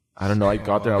musty. I don't know. I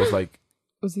got there, I was like,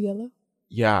 Was it yellow?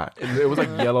 yeah, it was like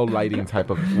yellow lighting type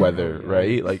of weather,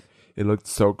 right? Like it looked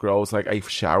so gross. Like I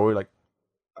showered, like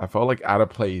I felt like out of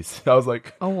place. I was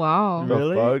like, Oh wow. the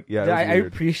Really? fuck? Yeah, it Dude, was I weird.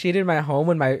 appreciated my home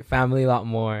and my family a lot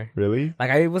more. Really?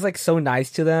 Like I was like so nice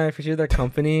to them. I appreciated their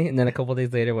company, and then a couple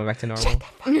days later went back to normal.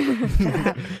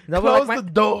 No, but like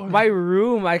the door. my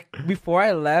room, like before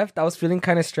I left, I was feeling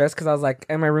kind of stressed because I was like,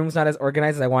 and my room's not as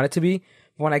organized as I want it to be.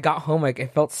 But when I got home, like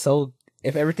it felt so,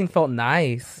 if everything felt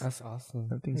nice, That's awesome.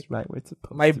 Everything's right where it's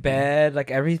supposed my to be. bed,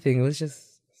 like everything, it was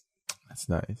just That's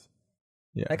nice.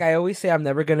 Yeah. like I always say, I'm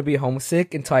never gonna be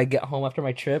homesick until I get home after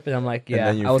my trip, and I'm like, And yeah,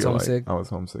 then you I was feel like, homesick. I was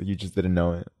homesick. You just didn't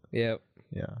know it. Yeah,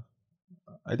 Yeah.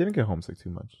 I didn't get homesick too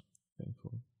much.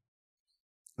 Thankfully.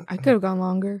 I could have gone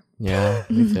longer. Yeah,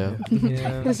 me too.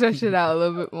 yeah. To stretch it out a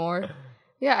little bit more.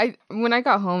 Yeah, when I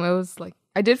got home, it was like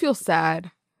I did feel sad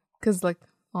because like,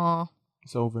 oh,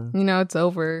 It's over. it's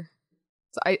over.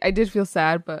 So I did feel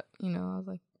sad, but I was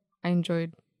like, I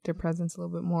enjoyed their presence a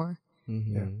little bit more.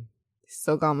 Mhm.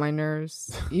 Still got my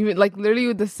nerves. Even like literally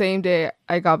with the same day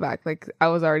I got back, like I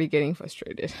was already getting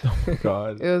frustrated.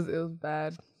 God. It was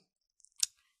bad.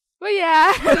 But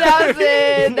yeah, that was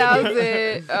it. That was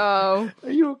it. Oh,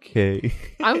 Are you okay?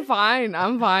 I'm fine.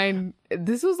 I'm fine.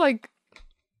 This was like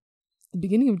the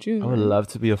beginning of June. I would right? love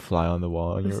to be a fly on the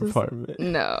wall in This your is- apartment.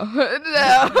 No,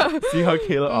 no, See how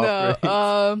Kayla operates.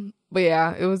 no. But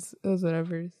yeah, it was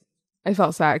whatever. I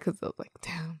felt sad because I was like,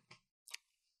 damn,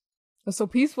 it was so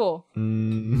peaceful.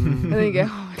 Mm. And then you get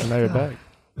home. And now you're back.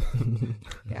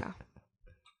 Yeah,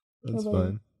 That's How about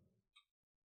fun.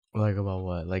 Like about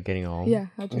what? Like getting home? yeah.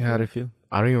 How'd you Yeah, how feel? do you feel?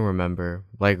 I don't even remember.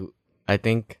 Like I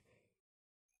think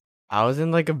I was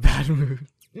in like a bad mood.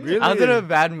 I was in a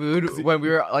bad mood when we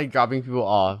were like dropping people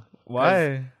off.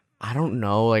 Why? I don't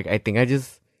know. Like I think I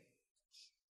just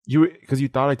Because you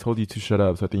thought I told you to shut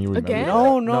up, so I think you remember. Again? that.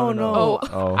 No. Oh.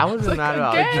 Oh. I wasn't mad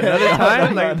about again? it. Another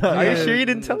time? Like, No, are you no. sure you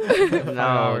didn't tell me?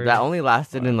 No, that only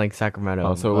lasted in like Sacramento.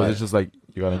 Oh, so was but- it just like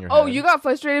you got in your Oh, head? you got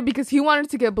frustrated because he wanted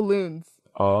to get balloons.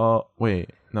 Oh, wait.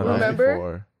 No, that was Remember?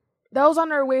 before. That was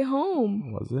on our way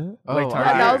home. Was it? Oh, Like,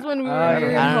 Yeah, that was when we were I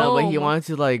getting I don't know, home. but he wanted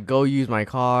to like go use my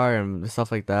car and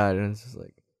stuff like that, and it's just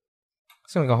like,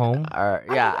 Just gonna go home.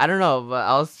 yeah, I don't know, but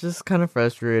I was just kind of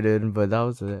frustrated, but that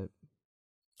was it.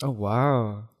 Oh,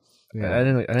 wow. Yeah. I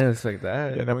didn't expect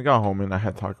that. Yeah, then we got home and I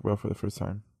had Taco Bell for the first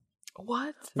time.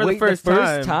 What? For Wait, the first For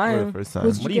time. the first time.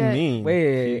 What'd What do you you get? mean?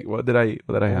 Wait, What did I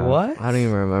have? what? I don't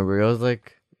even remember. It was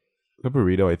like A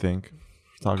burrito, I think.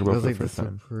 Taco it Bell was for like the the first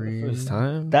time. supreme. First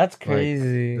time? That's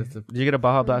crazy. The, Did you get a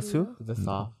Baja Blast too? the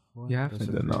soft. one? You have The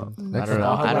to. I did not. Supreme. Next I don't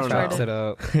know. time I I'll don't try know. it. Set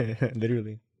up.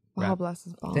 Literally. Baja Blast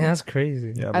is bomb. Damn, that's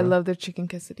crazy. Yeah, I bro. love their chicken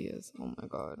quesadillas. Oh my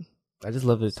god. I just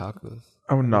love their tacos.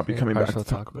 I would not be coming back to Partial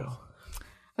Taco tacos. Bell.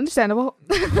 Understandable.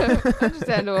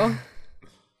 Understandable.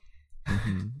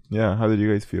 Yeah, how did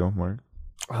you guys feel, Mark?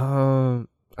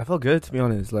 I felt good, to be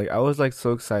honest. Like, I was like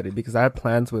so excited because I had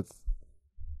plans with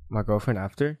my girlfriend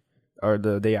after, or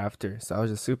the day after. So I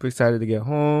was just super excited to get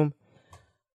home,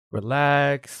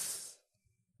 relax,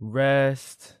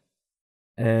 rest,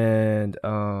 and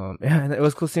yeah, and it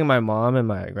was cool seeing my mom and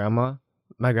my grandma.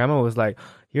 My grandma was like,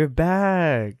 "You're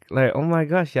back!" Like, oh my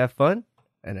gosh, you have fun?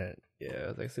 And then yeah, it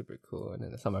was like super cool. And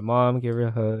then I saw my mom, gave her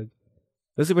a hug.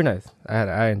 It was super nice.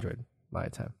 I enjoyed my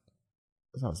time.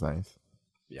 That sounds nice.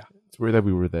 Yeah. It's weird that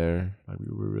we were there. Like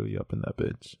we were really up in that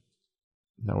bitch.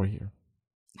 Now we're here.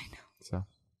 I know. So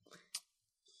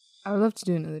I would love to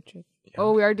do another trip.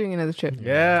 Oh, we are doing another trip.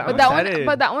 Yeah, But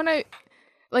that one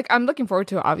I'm looking forward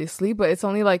to it, obviously, but it's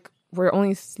only like we're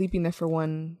only sleeping there for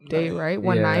one day, right?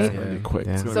 One Yeah. night. it's gonna be quick.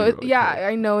 Yeah. It's gonna So be really quick.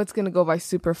 I know it's gonna go by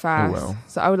super fast. will.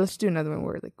 So I would love to do another one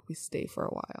where like we stay for a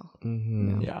while.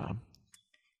 Mm-hmm. Yeah.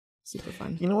 Super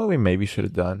fun. You know what we maybe should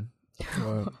have done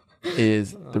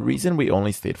is the reason we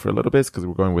only stayed for a little bit is because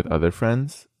we're going with other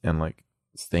friends and like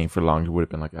staying for longer would have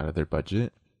been like out of their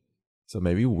budget. So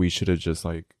maybe we should have just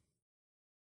like,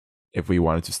 if we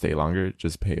wanted to stay longer,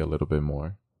 just pay a little bit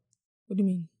more. What do you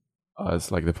mean?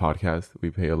 Us, like the podcast, we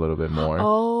pay a little bit more.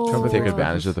 Oh, To take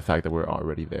advantage of the fact that we're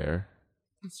already there.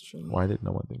 That's true. Why did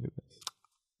no one think of this?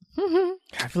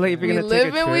 I feel like if we you're gonna live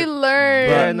take a and trip, we learn.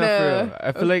 Yeah, no, for real.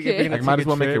 I feel like if Okay. you're gonna Like, might take as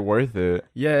well a make it trip, worth it.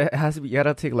 yeah, it has to be. You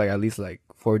gotta take like at least like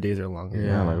 4 days or longer.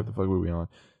 Yeah, like what the fuck were we on?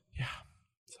 Yeah.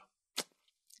 So,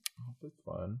 I hope it's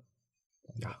fun.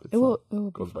 I hope it's It will. fun. It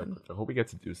will be Goes by fun. quick. I hope we get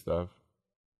to do stuff.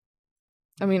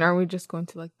 I mean, are we just going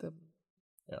to like the?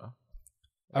 Yeah.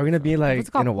 Are we gonna be like What's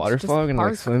it called? in a Just waterfall and like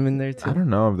park? swim in there too? I don't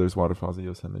know if there's waterfalls in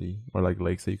Yosemite or like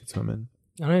lakes that you could swim in.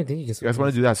 I don't even think you can. You guys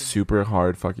want to do that super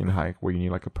hard fucking hike where you need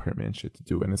like a permit and shit to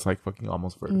do, and it's like fucking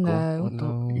almost vertical. No.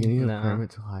 No. You need Nah. a permit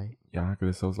to hike. Yeah,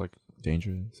 because it sounds like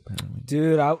dangerous apparently.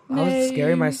 Dude, I was Nay.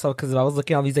 scaring myself because I was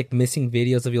looking at all these like missing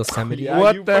videos of Yosemite. Yeah,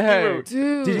 What you the fucking heck? were-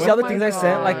 Dude, Did you oh see all the my things I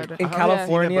sent? Like God. in I haven't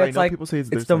California, seen it, but I it's know like people say it's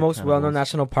there's, the like, most well-known cannibals.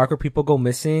 national park where people go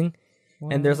missing,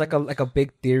 and there's like a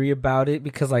big theory about it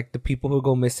because like the people who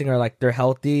go missing are like they're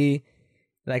healthy,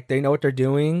 like they know what they're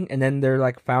doing, and then they're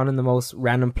like found in the most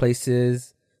random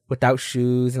places without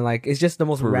shoes, and like it's just the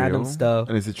most For random real? stuff.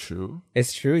 And is it true?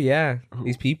 It's true, yeah. Who-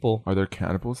 These people. Are there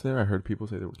cannibals there? I heard people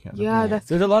say there were cannibals. Yeah, that's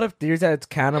There's a lot of theories that it's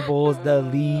cannibals, the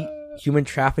elite, human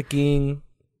trafficking.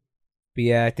 But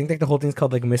yeah, I think like the whole thing's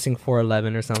called like Missing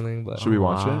 411 or something. But Should we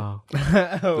watch Wow.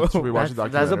 it? Should we watch the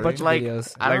That's a documentary? bunch of like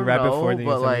videos. I don't right know, before the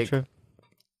but Yosemite like trip?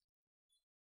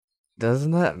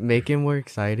 doesn't that make it more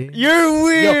exciting? You're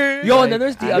weird. Yo, and then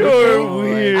there's the I other You're thing.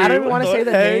 weird. I don't even want to What say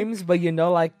the the heck? names, but you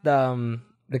know, like the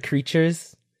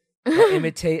creatures that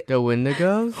imitate. The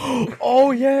Wendigos? Oh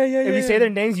yeah, yeah. If you say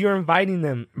their names, you're inviting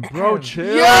them. Bro, chill.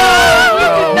 Yo, we did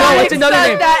No, not it's another accept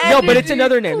name. that No, but it's energy,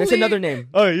 another name. It's please. another name.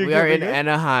 Oh, you We are in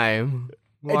Anaheim.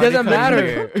 It doesn't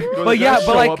matter. But yeah, but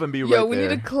show like, up and be Yo, right we there.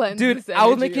 need to cleanse. dude, this I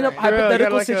was energy making up right now.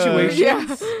 hypothetical like a-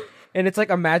 situations, Yeah. and it's like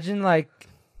imagine like.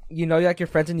 You know, like your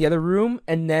friends in the other room,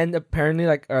 and then apparently,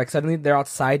 like, or like suddenly they're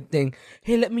outside, saying,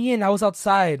 "Hey, let me in. I was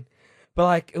outside." But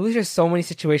like, it was just so many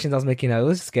situations I was making up. It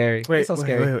was scary. Wait, It's so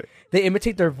scary. wait. They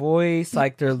imitate their voice,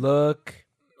 like their look.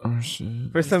 Oh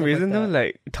shit. For some Stuff like reason though, that.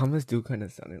 like Thomas Duke kind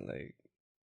of sounded like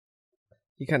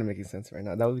he kind of making sense right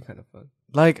now. That would be kind of fun.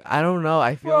 Like I don't know.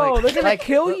 I feel Bro, like they're gonna like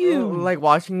kill you. Like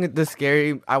watching the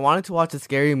scary. I wanted to watch a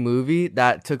scary movie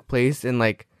that took place in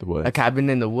like The woods. a cabin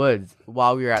in the woods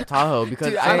while we were at Tahoe because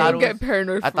Dude, I I thought don't it get was,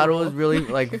 paranoid. I for thought it real. was really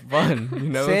like fun. You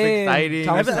know, Same. it was exciting.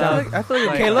 Thomas I is feel down. like, I feel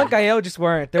like Kayla, Gael just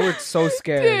weren't. They were so Dude,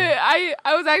 scared.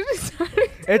 I was actually starting.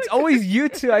 It's always you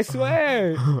two, I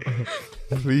swear.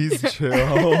 Please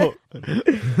chill.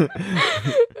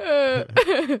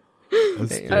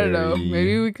 That's I don't know. scary.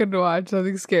 Maybe we could watch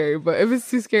something scary, but if it's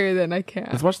too scary, then I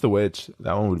can't. Let's watch The Witch.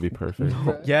 That one would be perfect.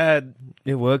 yeah,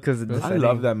 it would because I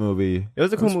love that movie. It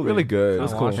was a cool movie. Really good. It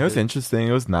was I cool. watched It was interesting.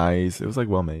 It was nice. It was like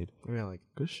well made. Yeah, like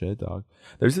Good shit, dog.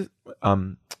 There's this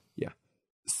yeah.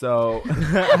 So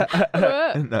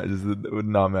What? no, just it would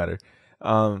not matter. No,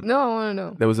 I want to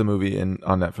know. There was a movie on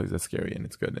Netflix that's scary and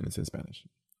it's good and it's in Spanish.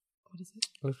 What is it?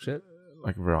 Oh shit.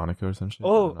 like Veronica or some shit. I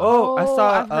Oh, don't know. oh, I Oh,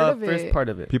 saw I've heard of first it. part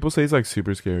of it. People say it's like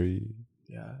super scary.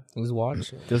 Yeah, Let's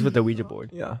watch it. just with the Ouija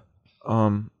board. Yeah.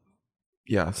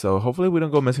 Yeah. So hopefully we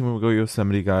don't go missing when we go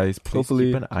Yosemite, guys. Please Hopefully.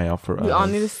 keep an eye out for us. We all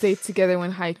need to stay together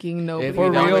when hiking. Nobody If For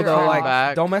you don't real, though, come like,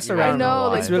 back, don't mess you around. I guys know, why.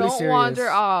 like It's really don't serious. wander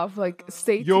off. Like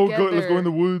stay Yo, together. let's go in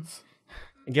the woods.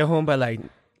 Get home by like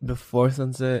before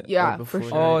sunset. Yeah, or for before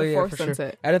sure. Oh that. yeah, Before for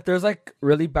sunset. sure. And if there's like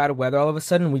really bad weather all of a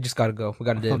sudden, we just gotta go. We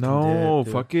gotta dip. No,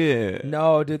 dip, fuck it.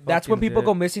 No, dude, that's when Fucking people dip.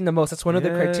 go missing the most. That's one of the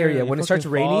Yeah, criteria. you When it starts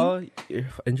fucking raining, fall, you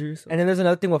injure yourself. and then there's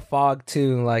another thing with fog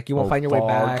too. Like you won't Oh, find your way fog.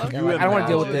 back. Could And, you like, I don't want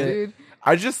to deal with Imagine, it. dude.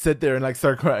 I just sit there and like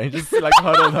start crying. Just like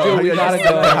huddled up. Dude, we I gotta just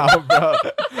go. sit out,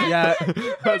 bro. Yeah,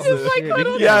 Just like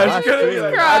huddled Yeah, up it's and gonna be just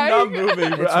like, cry. I'm not moving,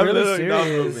 bro. it's I'm really literally not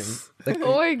moving. serious. Like,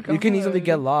 Oh my god. you can easily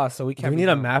get lost, so we Do can't. we be need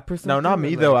a dumb. map or something? No, not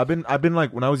me Or, though. like- I've been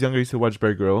like when I was younger, I used to watch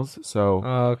Bear Grylls, so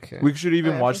Okay. we should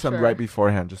even Oh, yeah, watch for some sure. right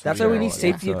beforehand. Just so That's why we know, need like,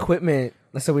 safety what's up. equipment,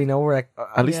 so we know we're like.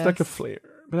 At least like a Yes. flare,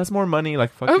 but that's more money.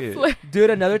 Like fuck I'm it. fl- Dude,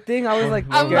 another thing I was like,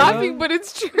 I'm scared of, laughing, but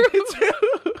it's true.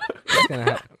 it's gonna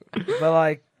happen. But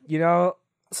like, you know,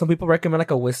 some people recommend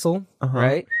like a whistle, Uh-huh.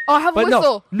 right? Oh, I have a But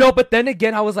whistle. no. But then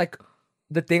again, I was like,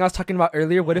 the thing I was talking about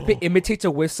earlier. What if it imitates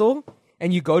a whistle,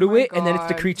 and you go to Oh my it, and then it's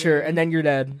the God, creature, dude. and then you're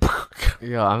dead?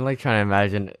 Yo, I'm like trying to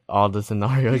imagine all the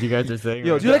scenarios you guys are saying.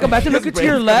 Yo, right Dude, like now. imagine looking to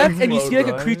your brain's left, gonna and you see explode, like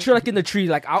a right? creature like in the tree.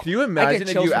 Like, Can you imagine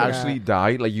if you actually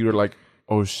died? Like you were like,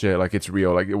 oh shit, like it's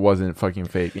real. Like it wasn't fucking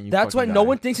fake. And you That's why fucking no died.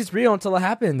 one thinks it's real until it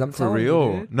happens. I'm for telling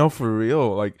real. you, dude. No, for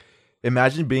real. Like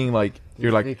imagine being like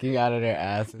you're like sticking out of their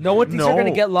ass. No one thinks they're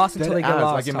gonna get lost until they get dead ass.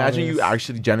 lost. Like imagine you Thomas.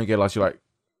 actually genuinely get lost. You're like,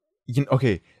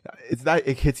 okay, it's that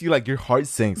it hits you like your heart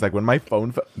sinks. Like when my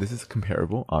phone, this is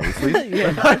comparable, obviously.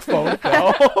 When my phone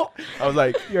fell, I was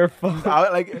like, your phone.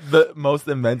 like the most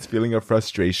immense feeling of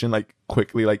frustration, like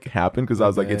quickly like happened because I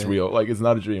was like, it's Okay. real. Like it's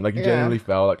not a dream. Like it Yeah. genuinely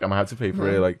fell. Like I'm gonna have to pay for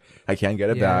it. Like I can't get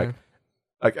it Yeah. back.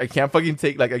 Like I can't fucking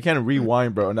take. Like I can't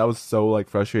rewind, bro. And that was so like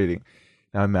frustrating.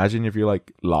 Now imagine if you're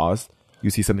like lost. You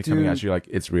see something coming Dude. at you, like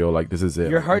it's real, like this is it.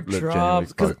 Your Like, heart I'm genuinely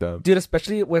drops, fucked up. dude.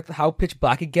 Especially with how pitch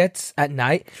black it gets at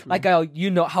night. Like,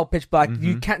 you know how pitch black.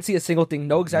 You can't see a single thing.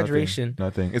 No exaggeration,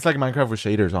 Nothing. It's like Minecraft with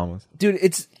shaders almost. dude.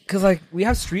 It's because like we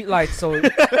have street lights, so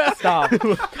stop.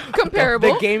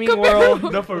 Comparable. The gaming world,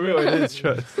 No, for real, it is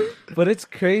trust. but it's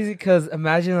crazy because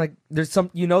imagine like there's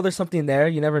there's something there.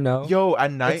 You never know. Yo,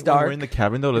 at night when dark. we're in the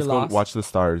cabin though, let's You're go lost. watch the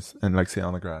stars and like sit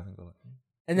on the grass and go.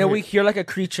 And then we hear like a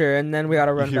creature, and then we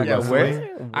gotta run hear back. what? out.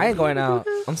 Where? I ain't going out.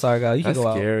 I'm sorry, guys. You That's can go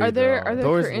out. scary. Are there though.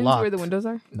 Doors curtains where the locked. windows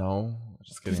are? No,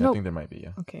 just kidding. There's no- I think there might be. Yeah.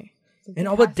 Okay. And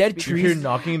all the dead If you hear trees.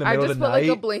 knocking in the I middle just of the put like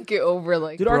night, a blanket over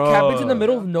like. Dude, our Bro. cabin's in the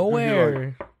middle of You'd be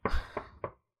nowhere.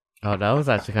 Oh, that was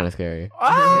actually kind of scary.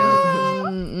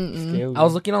 Mm-mm-mm. I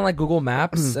was looking on like Google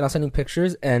Maps and I was sending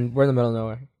pictures, and we're in the middle of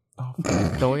nowhere.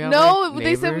 Don't we have, No, like,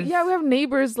 they said neighbors? yeah, we have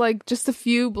neighbors like just a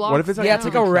few blocks. what if it's like Yeah, it's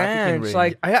like a human ranch. trafficking ring?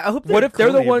 Like, I hope what if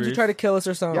they're the cool ones who neighbors. try to kill us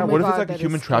or something? yeah, Oh my what if it's God, like a that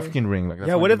human is scary. trafficking ring? Like that's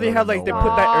Yeah, like what in if the they middle have of like they nowhere.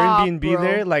 put that Stop, Airbnb bro.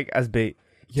 there like as bait?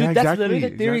 Yeah, Dude, that's exactly, literally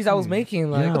the theories I was exactly.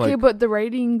 making. Like, Yeah, Okay, like- but the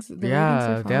ratings. The Yeah,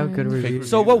 ratings are they have good fine. reviews.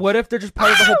 so what if they're just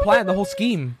part of the whole plan, the whole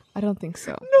scheme? I don't think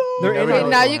so. They're never in know Okay, it.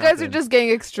 what's now gonna you guys are happen. just getting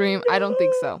extreme. I don't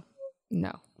think so.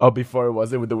 No. Oh, before it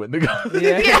was it with the Wendigos?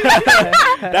 Yeah.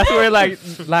 That's where like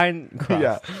line cross.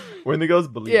 yeah.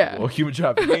 Wendigos believable. Human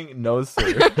trafficking, no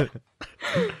sir.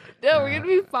 No, we're gonna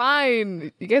be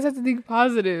fine. You guys have to think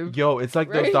positive. Yo, it's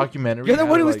like those Right? documentaries. You're the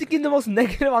one who was like, thinking the most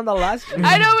negative on the last.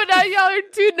 I know, but now y'all are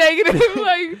too negative.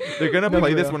 Like, They're gonna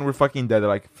play this when we're fucking dead. They're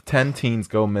like 10 teens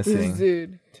go missing.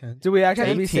 dude. Do we actually have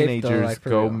 8 to be safe though? teenagers Like, for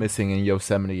go real? missing in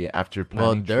Yosemite after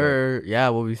Well, planning. trip. yeah,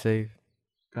 we'll be safe.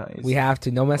 Guys, We have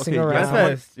to. No messing Okay, around.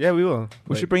 guys, Yeah, we will.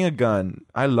 we should bring a gun.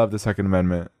 I love the Second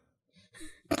Amendment.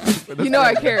 You know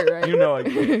I care, right? You know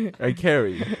I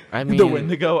carry. I mean, The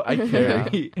Wendigo, I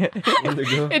carry.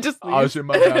 It just Oh leaves. shit,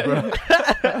 my bad,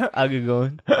 bro. I'll get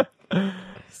going.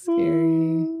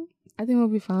 Scary. I think we'll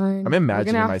be fine. I'm We're gonna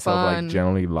imagining have myself fun. like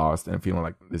generally lost and feeling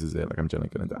like this is it. Like I'm generally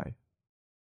gonna die.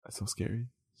 That's so scary.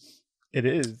 It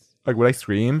is. Like would I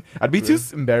scream? I'd be too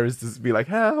embarrassed to be like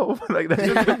help. Like that's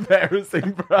just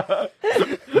embarrassing, bro.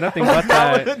 Nothing but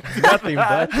that. Nothing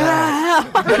but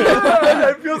that.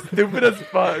 I feel stupid as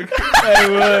fuck.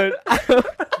 I would.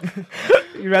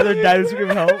 You'd rather die than scream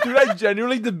help? Dude, I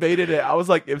genuinely debated it. I was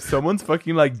like, if someone's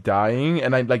fucking like dying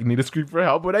and I like need to scream for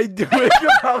help, would I do it?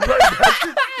 I was like, that's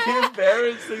just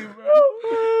embarrassing, bro.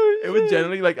 It would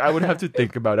generally like I would have to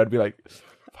think about it. I'd be like,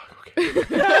 fuck,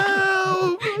 okay.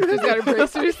 Help! Just gotta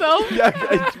brace yourself. Yeah,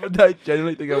 I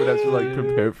genuinely think I would have to like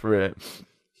prepare for it.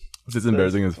 It's just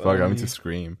embarrassing as fuck. I need to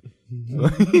scream.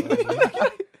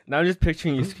 Now I'm just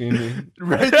picturing you screaming.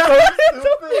 Right?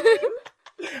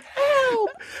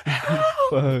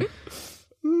 Fuck.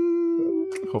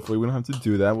 hopefully we don't have to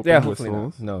do that. We'll Yeah, bring hopefully not.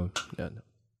 whistles. No. Yeah, no.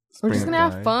 We're Bring just a gonna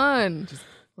have guy. fun.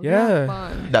 We're gonna Yeah. have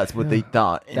fun. That's what they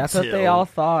thought. That's what they all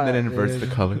thought. And then inverts the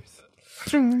dude. colors.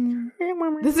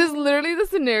 This is literally the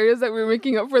scenarios that we're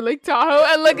making up for Lake Tahoe,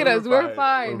 and look at us, we're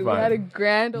fine. fine. We're We had a fine.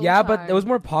 grand old Yeah, time. but it was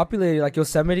more populated. Like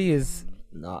Yosemite is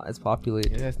not as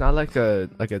populated. Yeah, it's not like a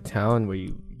town where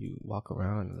you walk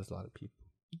around and there's a lot of people.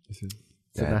 This is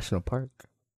It's a national park.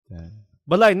 dead.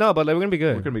 But we're gonna be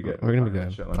good. We're gonna be good. We're gonna be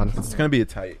good. Chilling. Honestly. It's gonna be a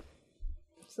tight.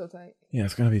 so tight. Yeah,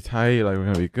 it's gonna be tight. Like we're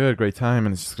gonna be good, great time,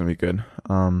 and it's just gonna be good.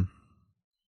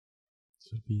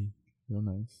 Should be real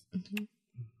nice.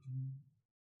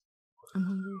 I'm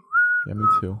hungry. Yeah, me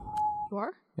too. You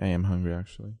are? Yeah, I am hungry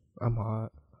actually. I'm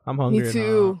hot. I'm hungry. Me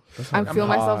too. I feel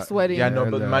myself hot. sweating. Yeah,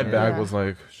 no, but my bag Yeah. was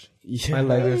like. My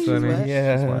legs are swimming. Sweat.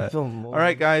 Yeah. All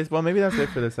right, guys. Well, maybe that's it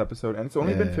for this episode, and it's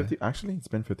only been Yeah. 50. Actually, it's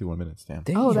been 51 minutes. Damn.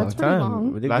 Oh, that's pretty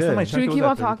long. We did Last good. time I Should checked, we it was keep at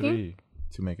on talking? 33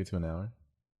 to make it to an hour.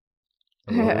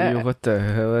 What the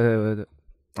hell?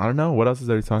 I don't know. What else is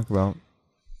there to talk about?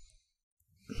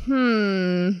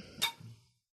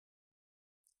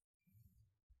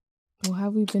 What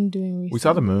have we been doing recently? We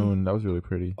saw the moon. That was really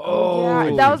pretty. Oh,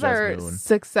 Yeah, that was Just our moon.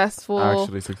 successful.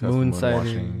 Actually, successful moon moon watching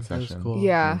sighting. That was session. cool.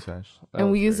 Yeah. Moon sesh.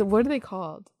 And we used, what are they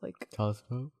called? Like,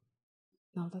 Telescope.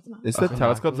 no, that's not. It's the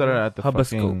telescopes that are at the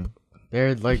Huboscope. fucking.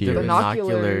 They're like the Piers.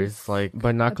 binoculars. Like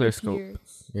Binocular at the scope.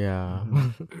 piers. yeah.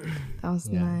 That was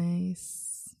Yeah.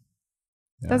 nice.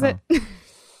 Yeah. That's it.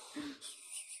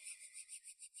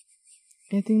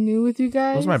 Anything new with you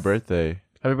guys? It was my birthday.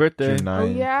 Happy birthday. June 9th. Oh,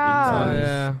 yeah. Oh,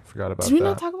 yeah. Forgot about Did we that.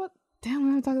 not talk about? Damn, we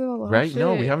haven't talked about a lot of Right?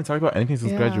 No, shit. we haven't talked about anything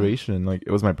since Yeah. graduation. Like,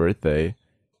 it was my birthday. It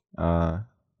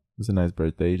was a nice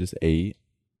birthday. Just ate.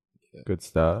 Good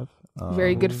stuff.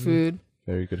 Very good food.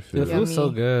 Very good The food. food was so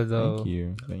Yummy. good though. Thank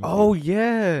you. Thank Oh you.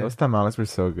 yeah. Those tamales were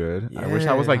so good. I wish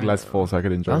I was like Yeah. less full so I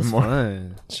could enjoy That them was more.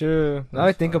 fun. True. Now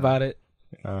I think about it.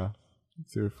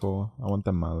 Super full. I want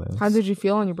tamales. How did you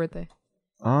feel on your birthday?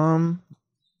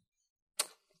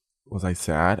 Was I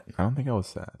sad? I don't think I was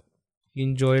sad. You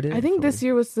enjoyed it. I think this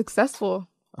year was successful.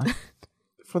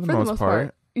 For the most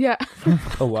part. Yeah.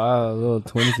 Oh wow, a little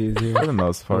twinsies For here. the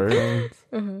most part.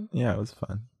 Uh-huh. Yeah, it was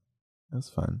fun. It was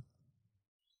fun.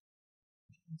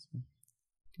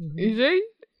 You sure?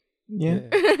 Yeah.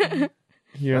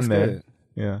 Here That's and there. good.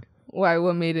 Yeah. Why?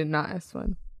 What made it not as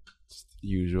fun? Just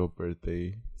usual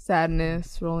birthday.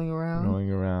 Sadness, rolling around,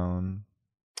 Rolling around.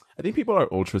 I think people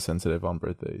are ultra sensitive on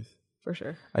birthdays. for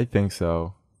sure. I think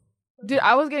so. Dude,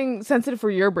 I was getting sensitive for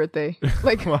your birthday.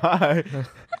 Like, Why?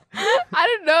 I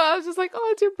didn't know. I was just like, oh,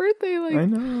 it's your birthday. I Like,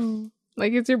 know.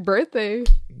 like it's your birthday.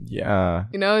 Yeah.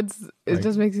 You know, it Like,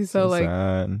 just makes you so like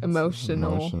sad.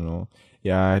 emotional. Emotional.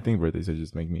 Yeah, I think birthdays are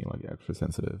just make me like extra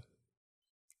sensitive.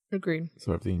 agreed.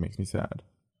 So everything makes me sad.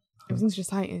 Everything's just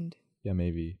heightened. Yeah,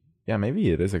 maybe. Yeah, maybe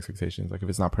it is expectations. Like if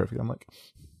it's not perfect, I'm like,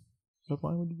 but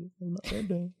why would you do it on my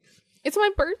birthday? It's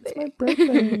my birthday. My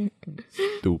birthday.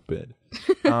 Stupid.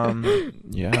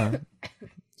 Yeah.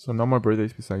 So no more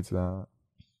birthdays besides that.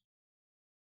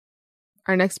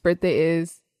 Our next birthday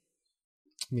is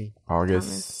Me.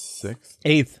 August 6th.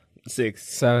 8th, 6.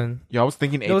 7. Yeah, I was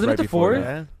thinking 8th No, wasn't right it the before 4th?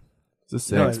 that. It's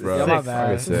the No, 6th, it's bro. the my sixth. bad.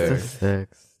 August It's the 6th.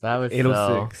 6th. That was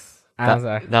 806. I was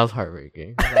like, that was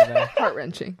heartbreaking. heart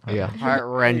wrenching. Yeah, heart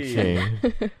wrenching.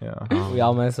 Yeah. we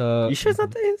all mess up. You sure it's not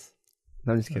the 8th?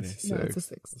 No, I'm just kidding. It's No, it's a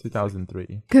 6th. 6th.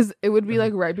 2003. Because it would be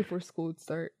like right before school would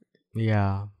start.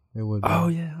 Yeah, it would. Be. Oh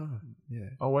yeah. Yeah.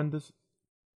 Oh, when do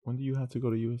you have to go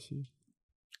to USC?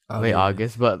 Late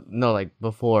August, but no, like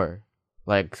before.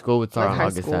 Like school would start Like on high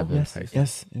August school. 7th.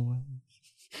 Yes, it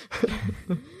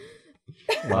was.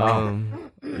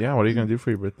 Yeah, what are you gonna do for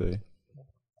your birthday?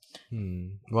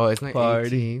 Well, it's my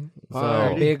Party. 18th,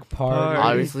 Party. so Big party.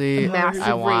 obviously, Massive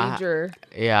I want. rager.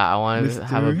 Yeah, I want to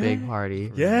have a Mr. big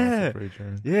party. Yeah.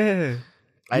 Yeah.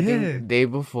 I Yeah. think day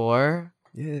before,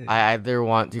 Yeah. I either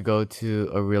want to go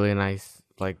to a really nice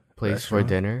like place for Restaurant?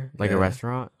 dinner, like a Yeah.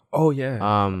 restaurant, Oh yeah.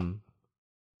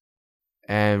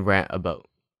 and rent a boat.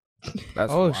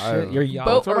 That's Oh wild. shit, you're young.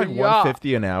 Boat It's like or yacht?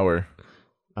 $150 an hour.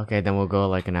 Okay, then we'll go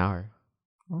like an hour.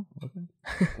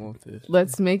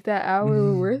 Let's make that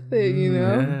hour worth it, you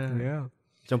know? Yeah.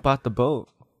 Jump out the boat.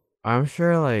 I'm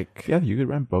sure, like, Yeah, you could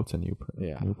rent boats in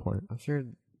Yeah. Newport. I'm sure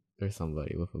there's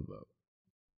somebody with a boat.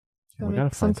 Yeah, we Make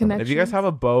gotta some find someone. If you guys connections. have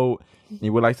a boat and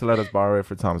you would like to let us borrow it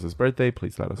for Thomas's birthday,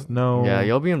 please let us know. Yeah,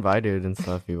 you'll be invited and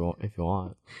stuff if you want. If you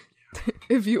want.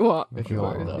 If you want,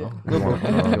 though. We want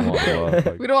love,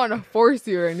 like- We don't want to force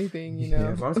you or anything, you Yeah, know?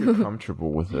 as long as you're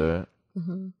comfortable with it.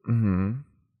 Mm-hmm.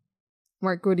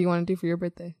 Mark, what do you want to do for your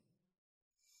birthday?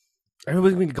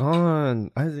 Everybody's gonna be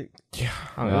gone. Isaac. Yeah,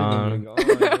 I'm Everybody's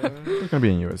gonna be gone, man. it's gonna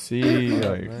be in USC. Yeah,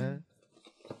 Like, man.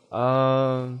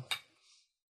 I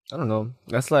don't know.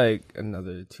 That's like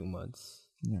another 2 months.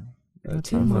 Yeah.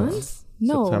 2 months?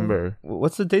 No. September.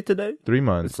 What's the date today? 3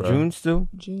 months. It's bro. June still.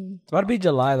 June. It's about to be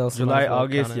July though. So July, might as well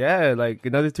August. count it. Yeah, like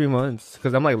another 3 months.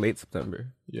 Because I'm like late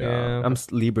September. Yeah. I'm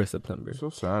Libra September. So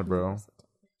sad, bro. I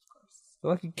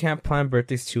feel like you can't plan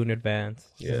birthdays too in advance.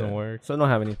 It Yeah. doesn't work. So I don't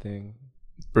have anything.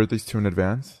 Birthday's too in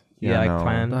advance? Yeah, like I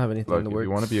plan. don't have anything Look, in the if works.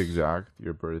 you want to be exact,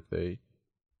 your birthday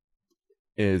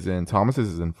is in Thomas's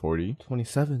is in 40.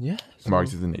 27, yeah. So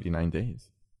Mark's is in 89 days.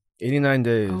 89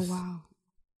 days. Oh, wow.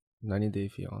 90-day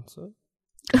fiance.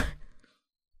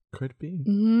 Could be.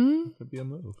 Mm-hmm. Could be a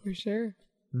move. For sure.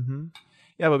 Mm-hmm.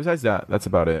 Yeah, but besides that, that's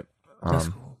about it. That's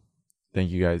cool. Thank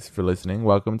you guys for listening.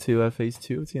 Welcome to Phase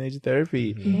 2 of Teenage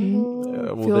Therapy.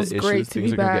 Mhm. Feels great to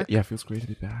be back. Yeah, it feels great to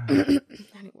be back. I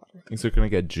need water. Things are gonna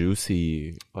get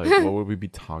juicy. Like, what would we be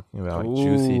talking about?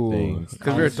 Juicy things.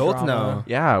 Because we're adults Drama. now.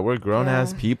 Yeah, we're grown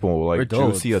ass Yeah. people. We're Like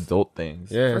adults. juicy adult things.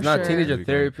 Yeah, For it's not sure. teenager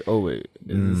therapy. Oh, wait.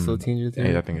 Is it still teenager Hey,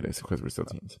 therapy? I think it is because we're still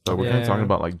teens. But we're kind of Yeah. talking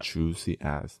about like juicy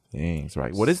ass things,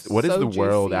 right? What is So the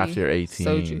world juicy. after you're 18?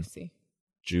 So juicy.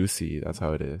 Juicy. That's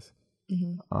how it is.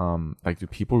 Mm-hmm. Like, do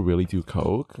people really do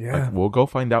coke? Yeah. Like, we'll go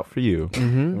find out for you.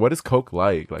 Mm-hmm. What is coke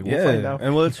like? Like, we'll find out.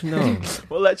 and we'll let you know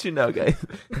We'll let you know, guys.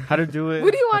 how to do it.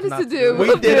 What do you want how us to not do? We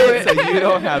We'll did do it, it. so you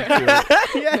don't have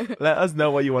to. Let us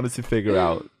know what you want us to figure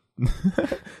out.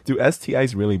 Do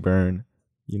STIs really burn?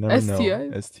 You never know.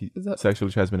 STIs? Is that-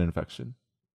 Sexually transmitted infection.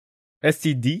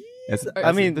 STD?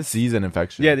 I mean, disease and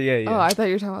infection. Yeah. Oh, I thought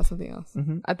you were talking about something else.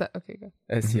 Mm-hmm. I thought, okay, go.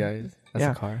 STIs. That's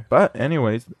Yeah. a car. But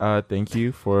anyways, thank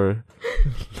you for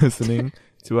listening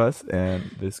to us and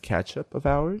this catch up of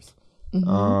ours.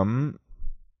 Mhm.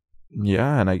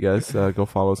 Yeah, and I guess go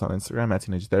follow us on Instagram at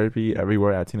Teenage Therapy,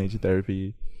 everywhere at Teenage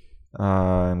Therapy.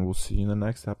 And we'll see you in the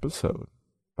next episode.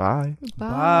 Bye. Bye.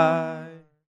 Bye.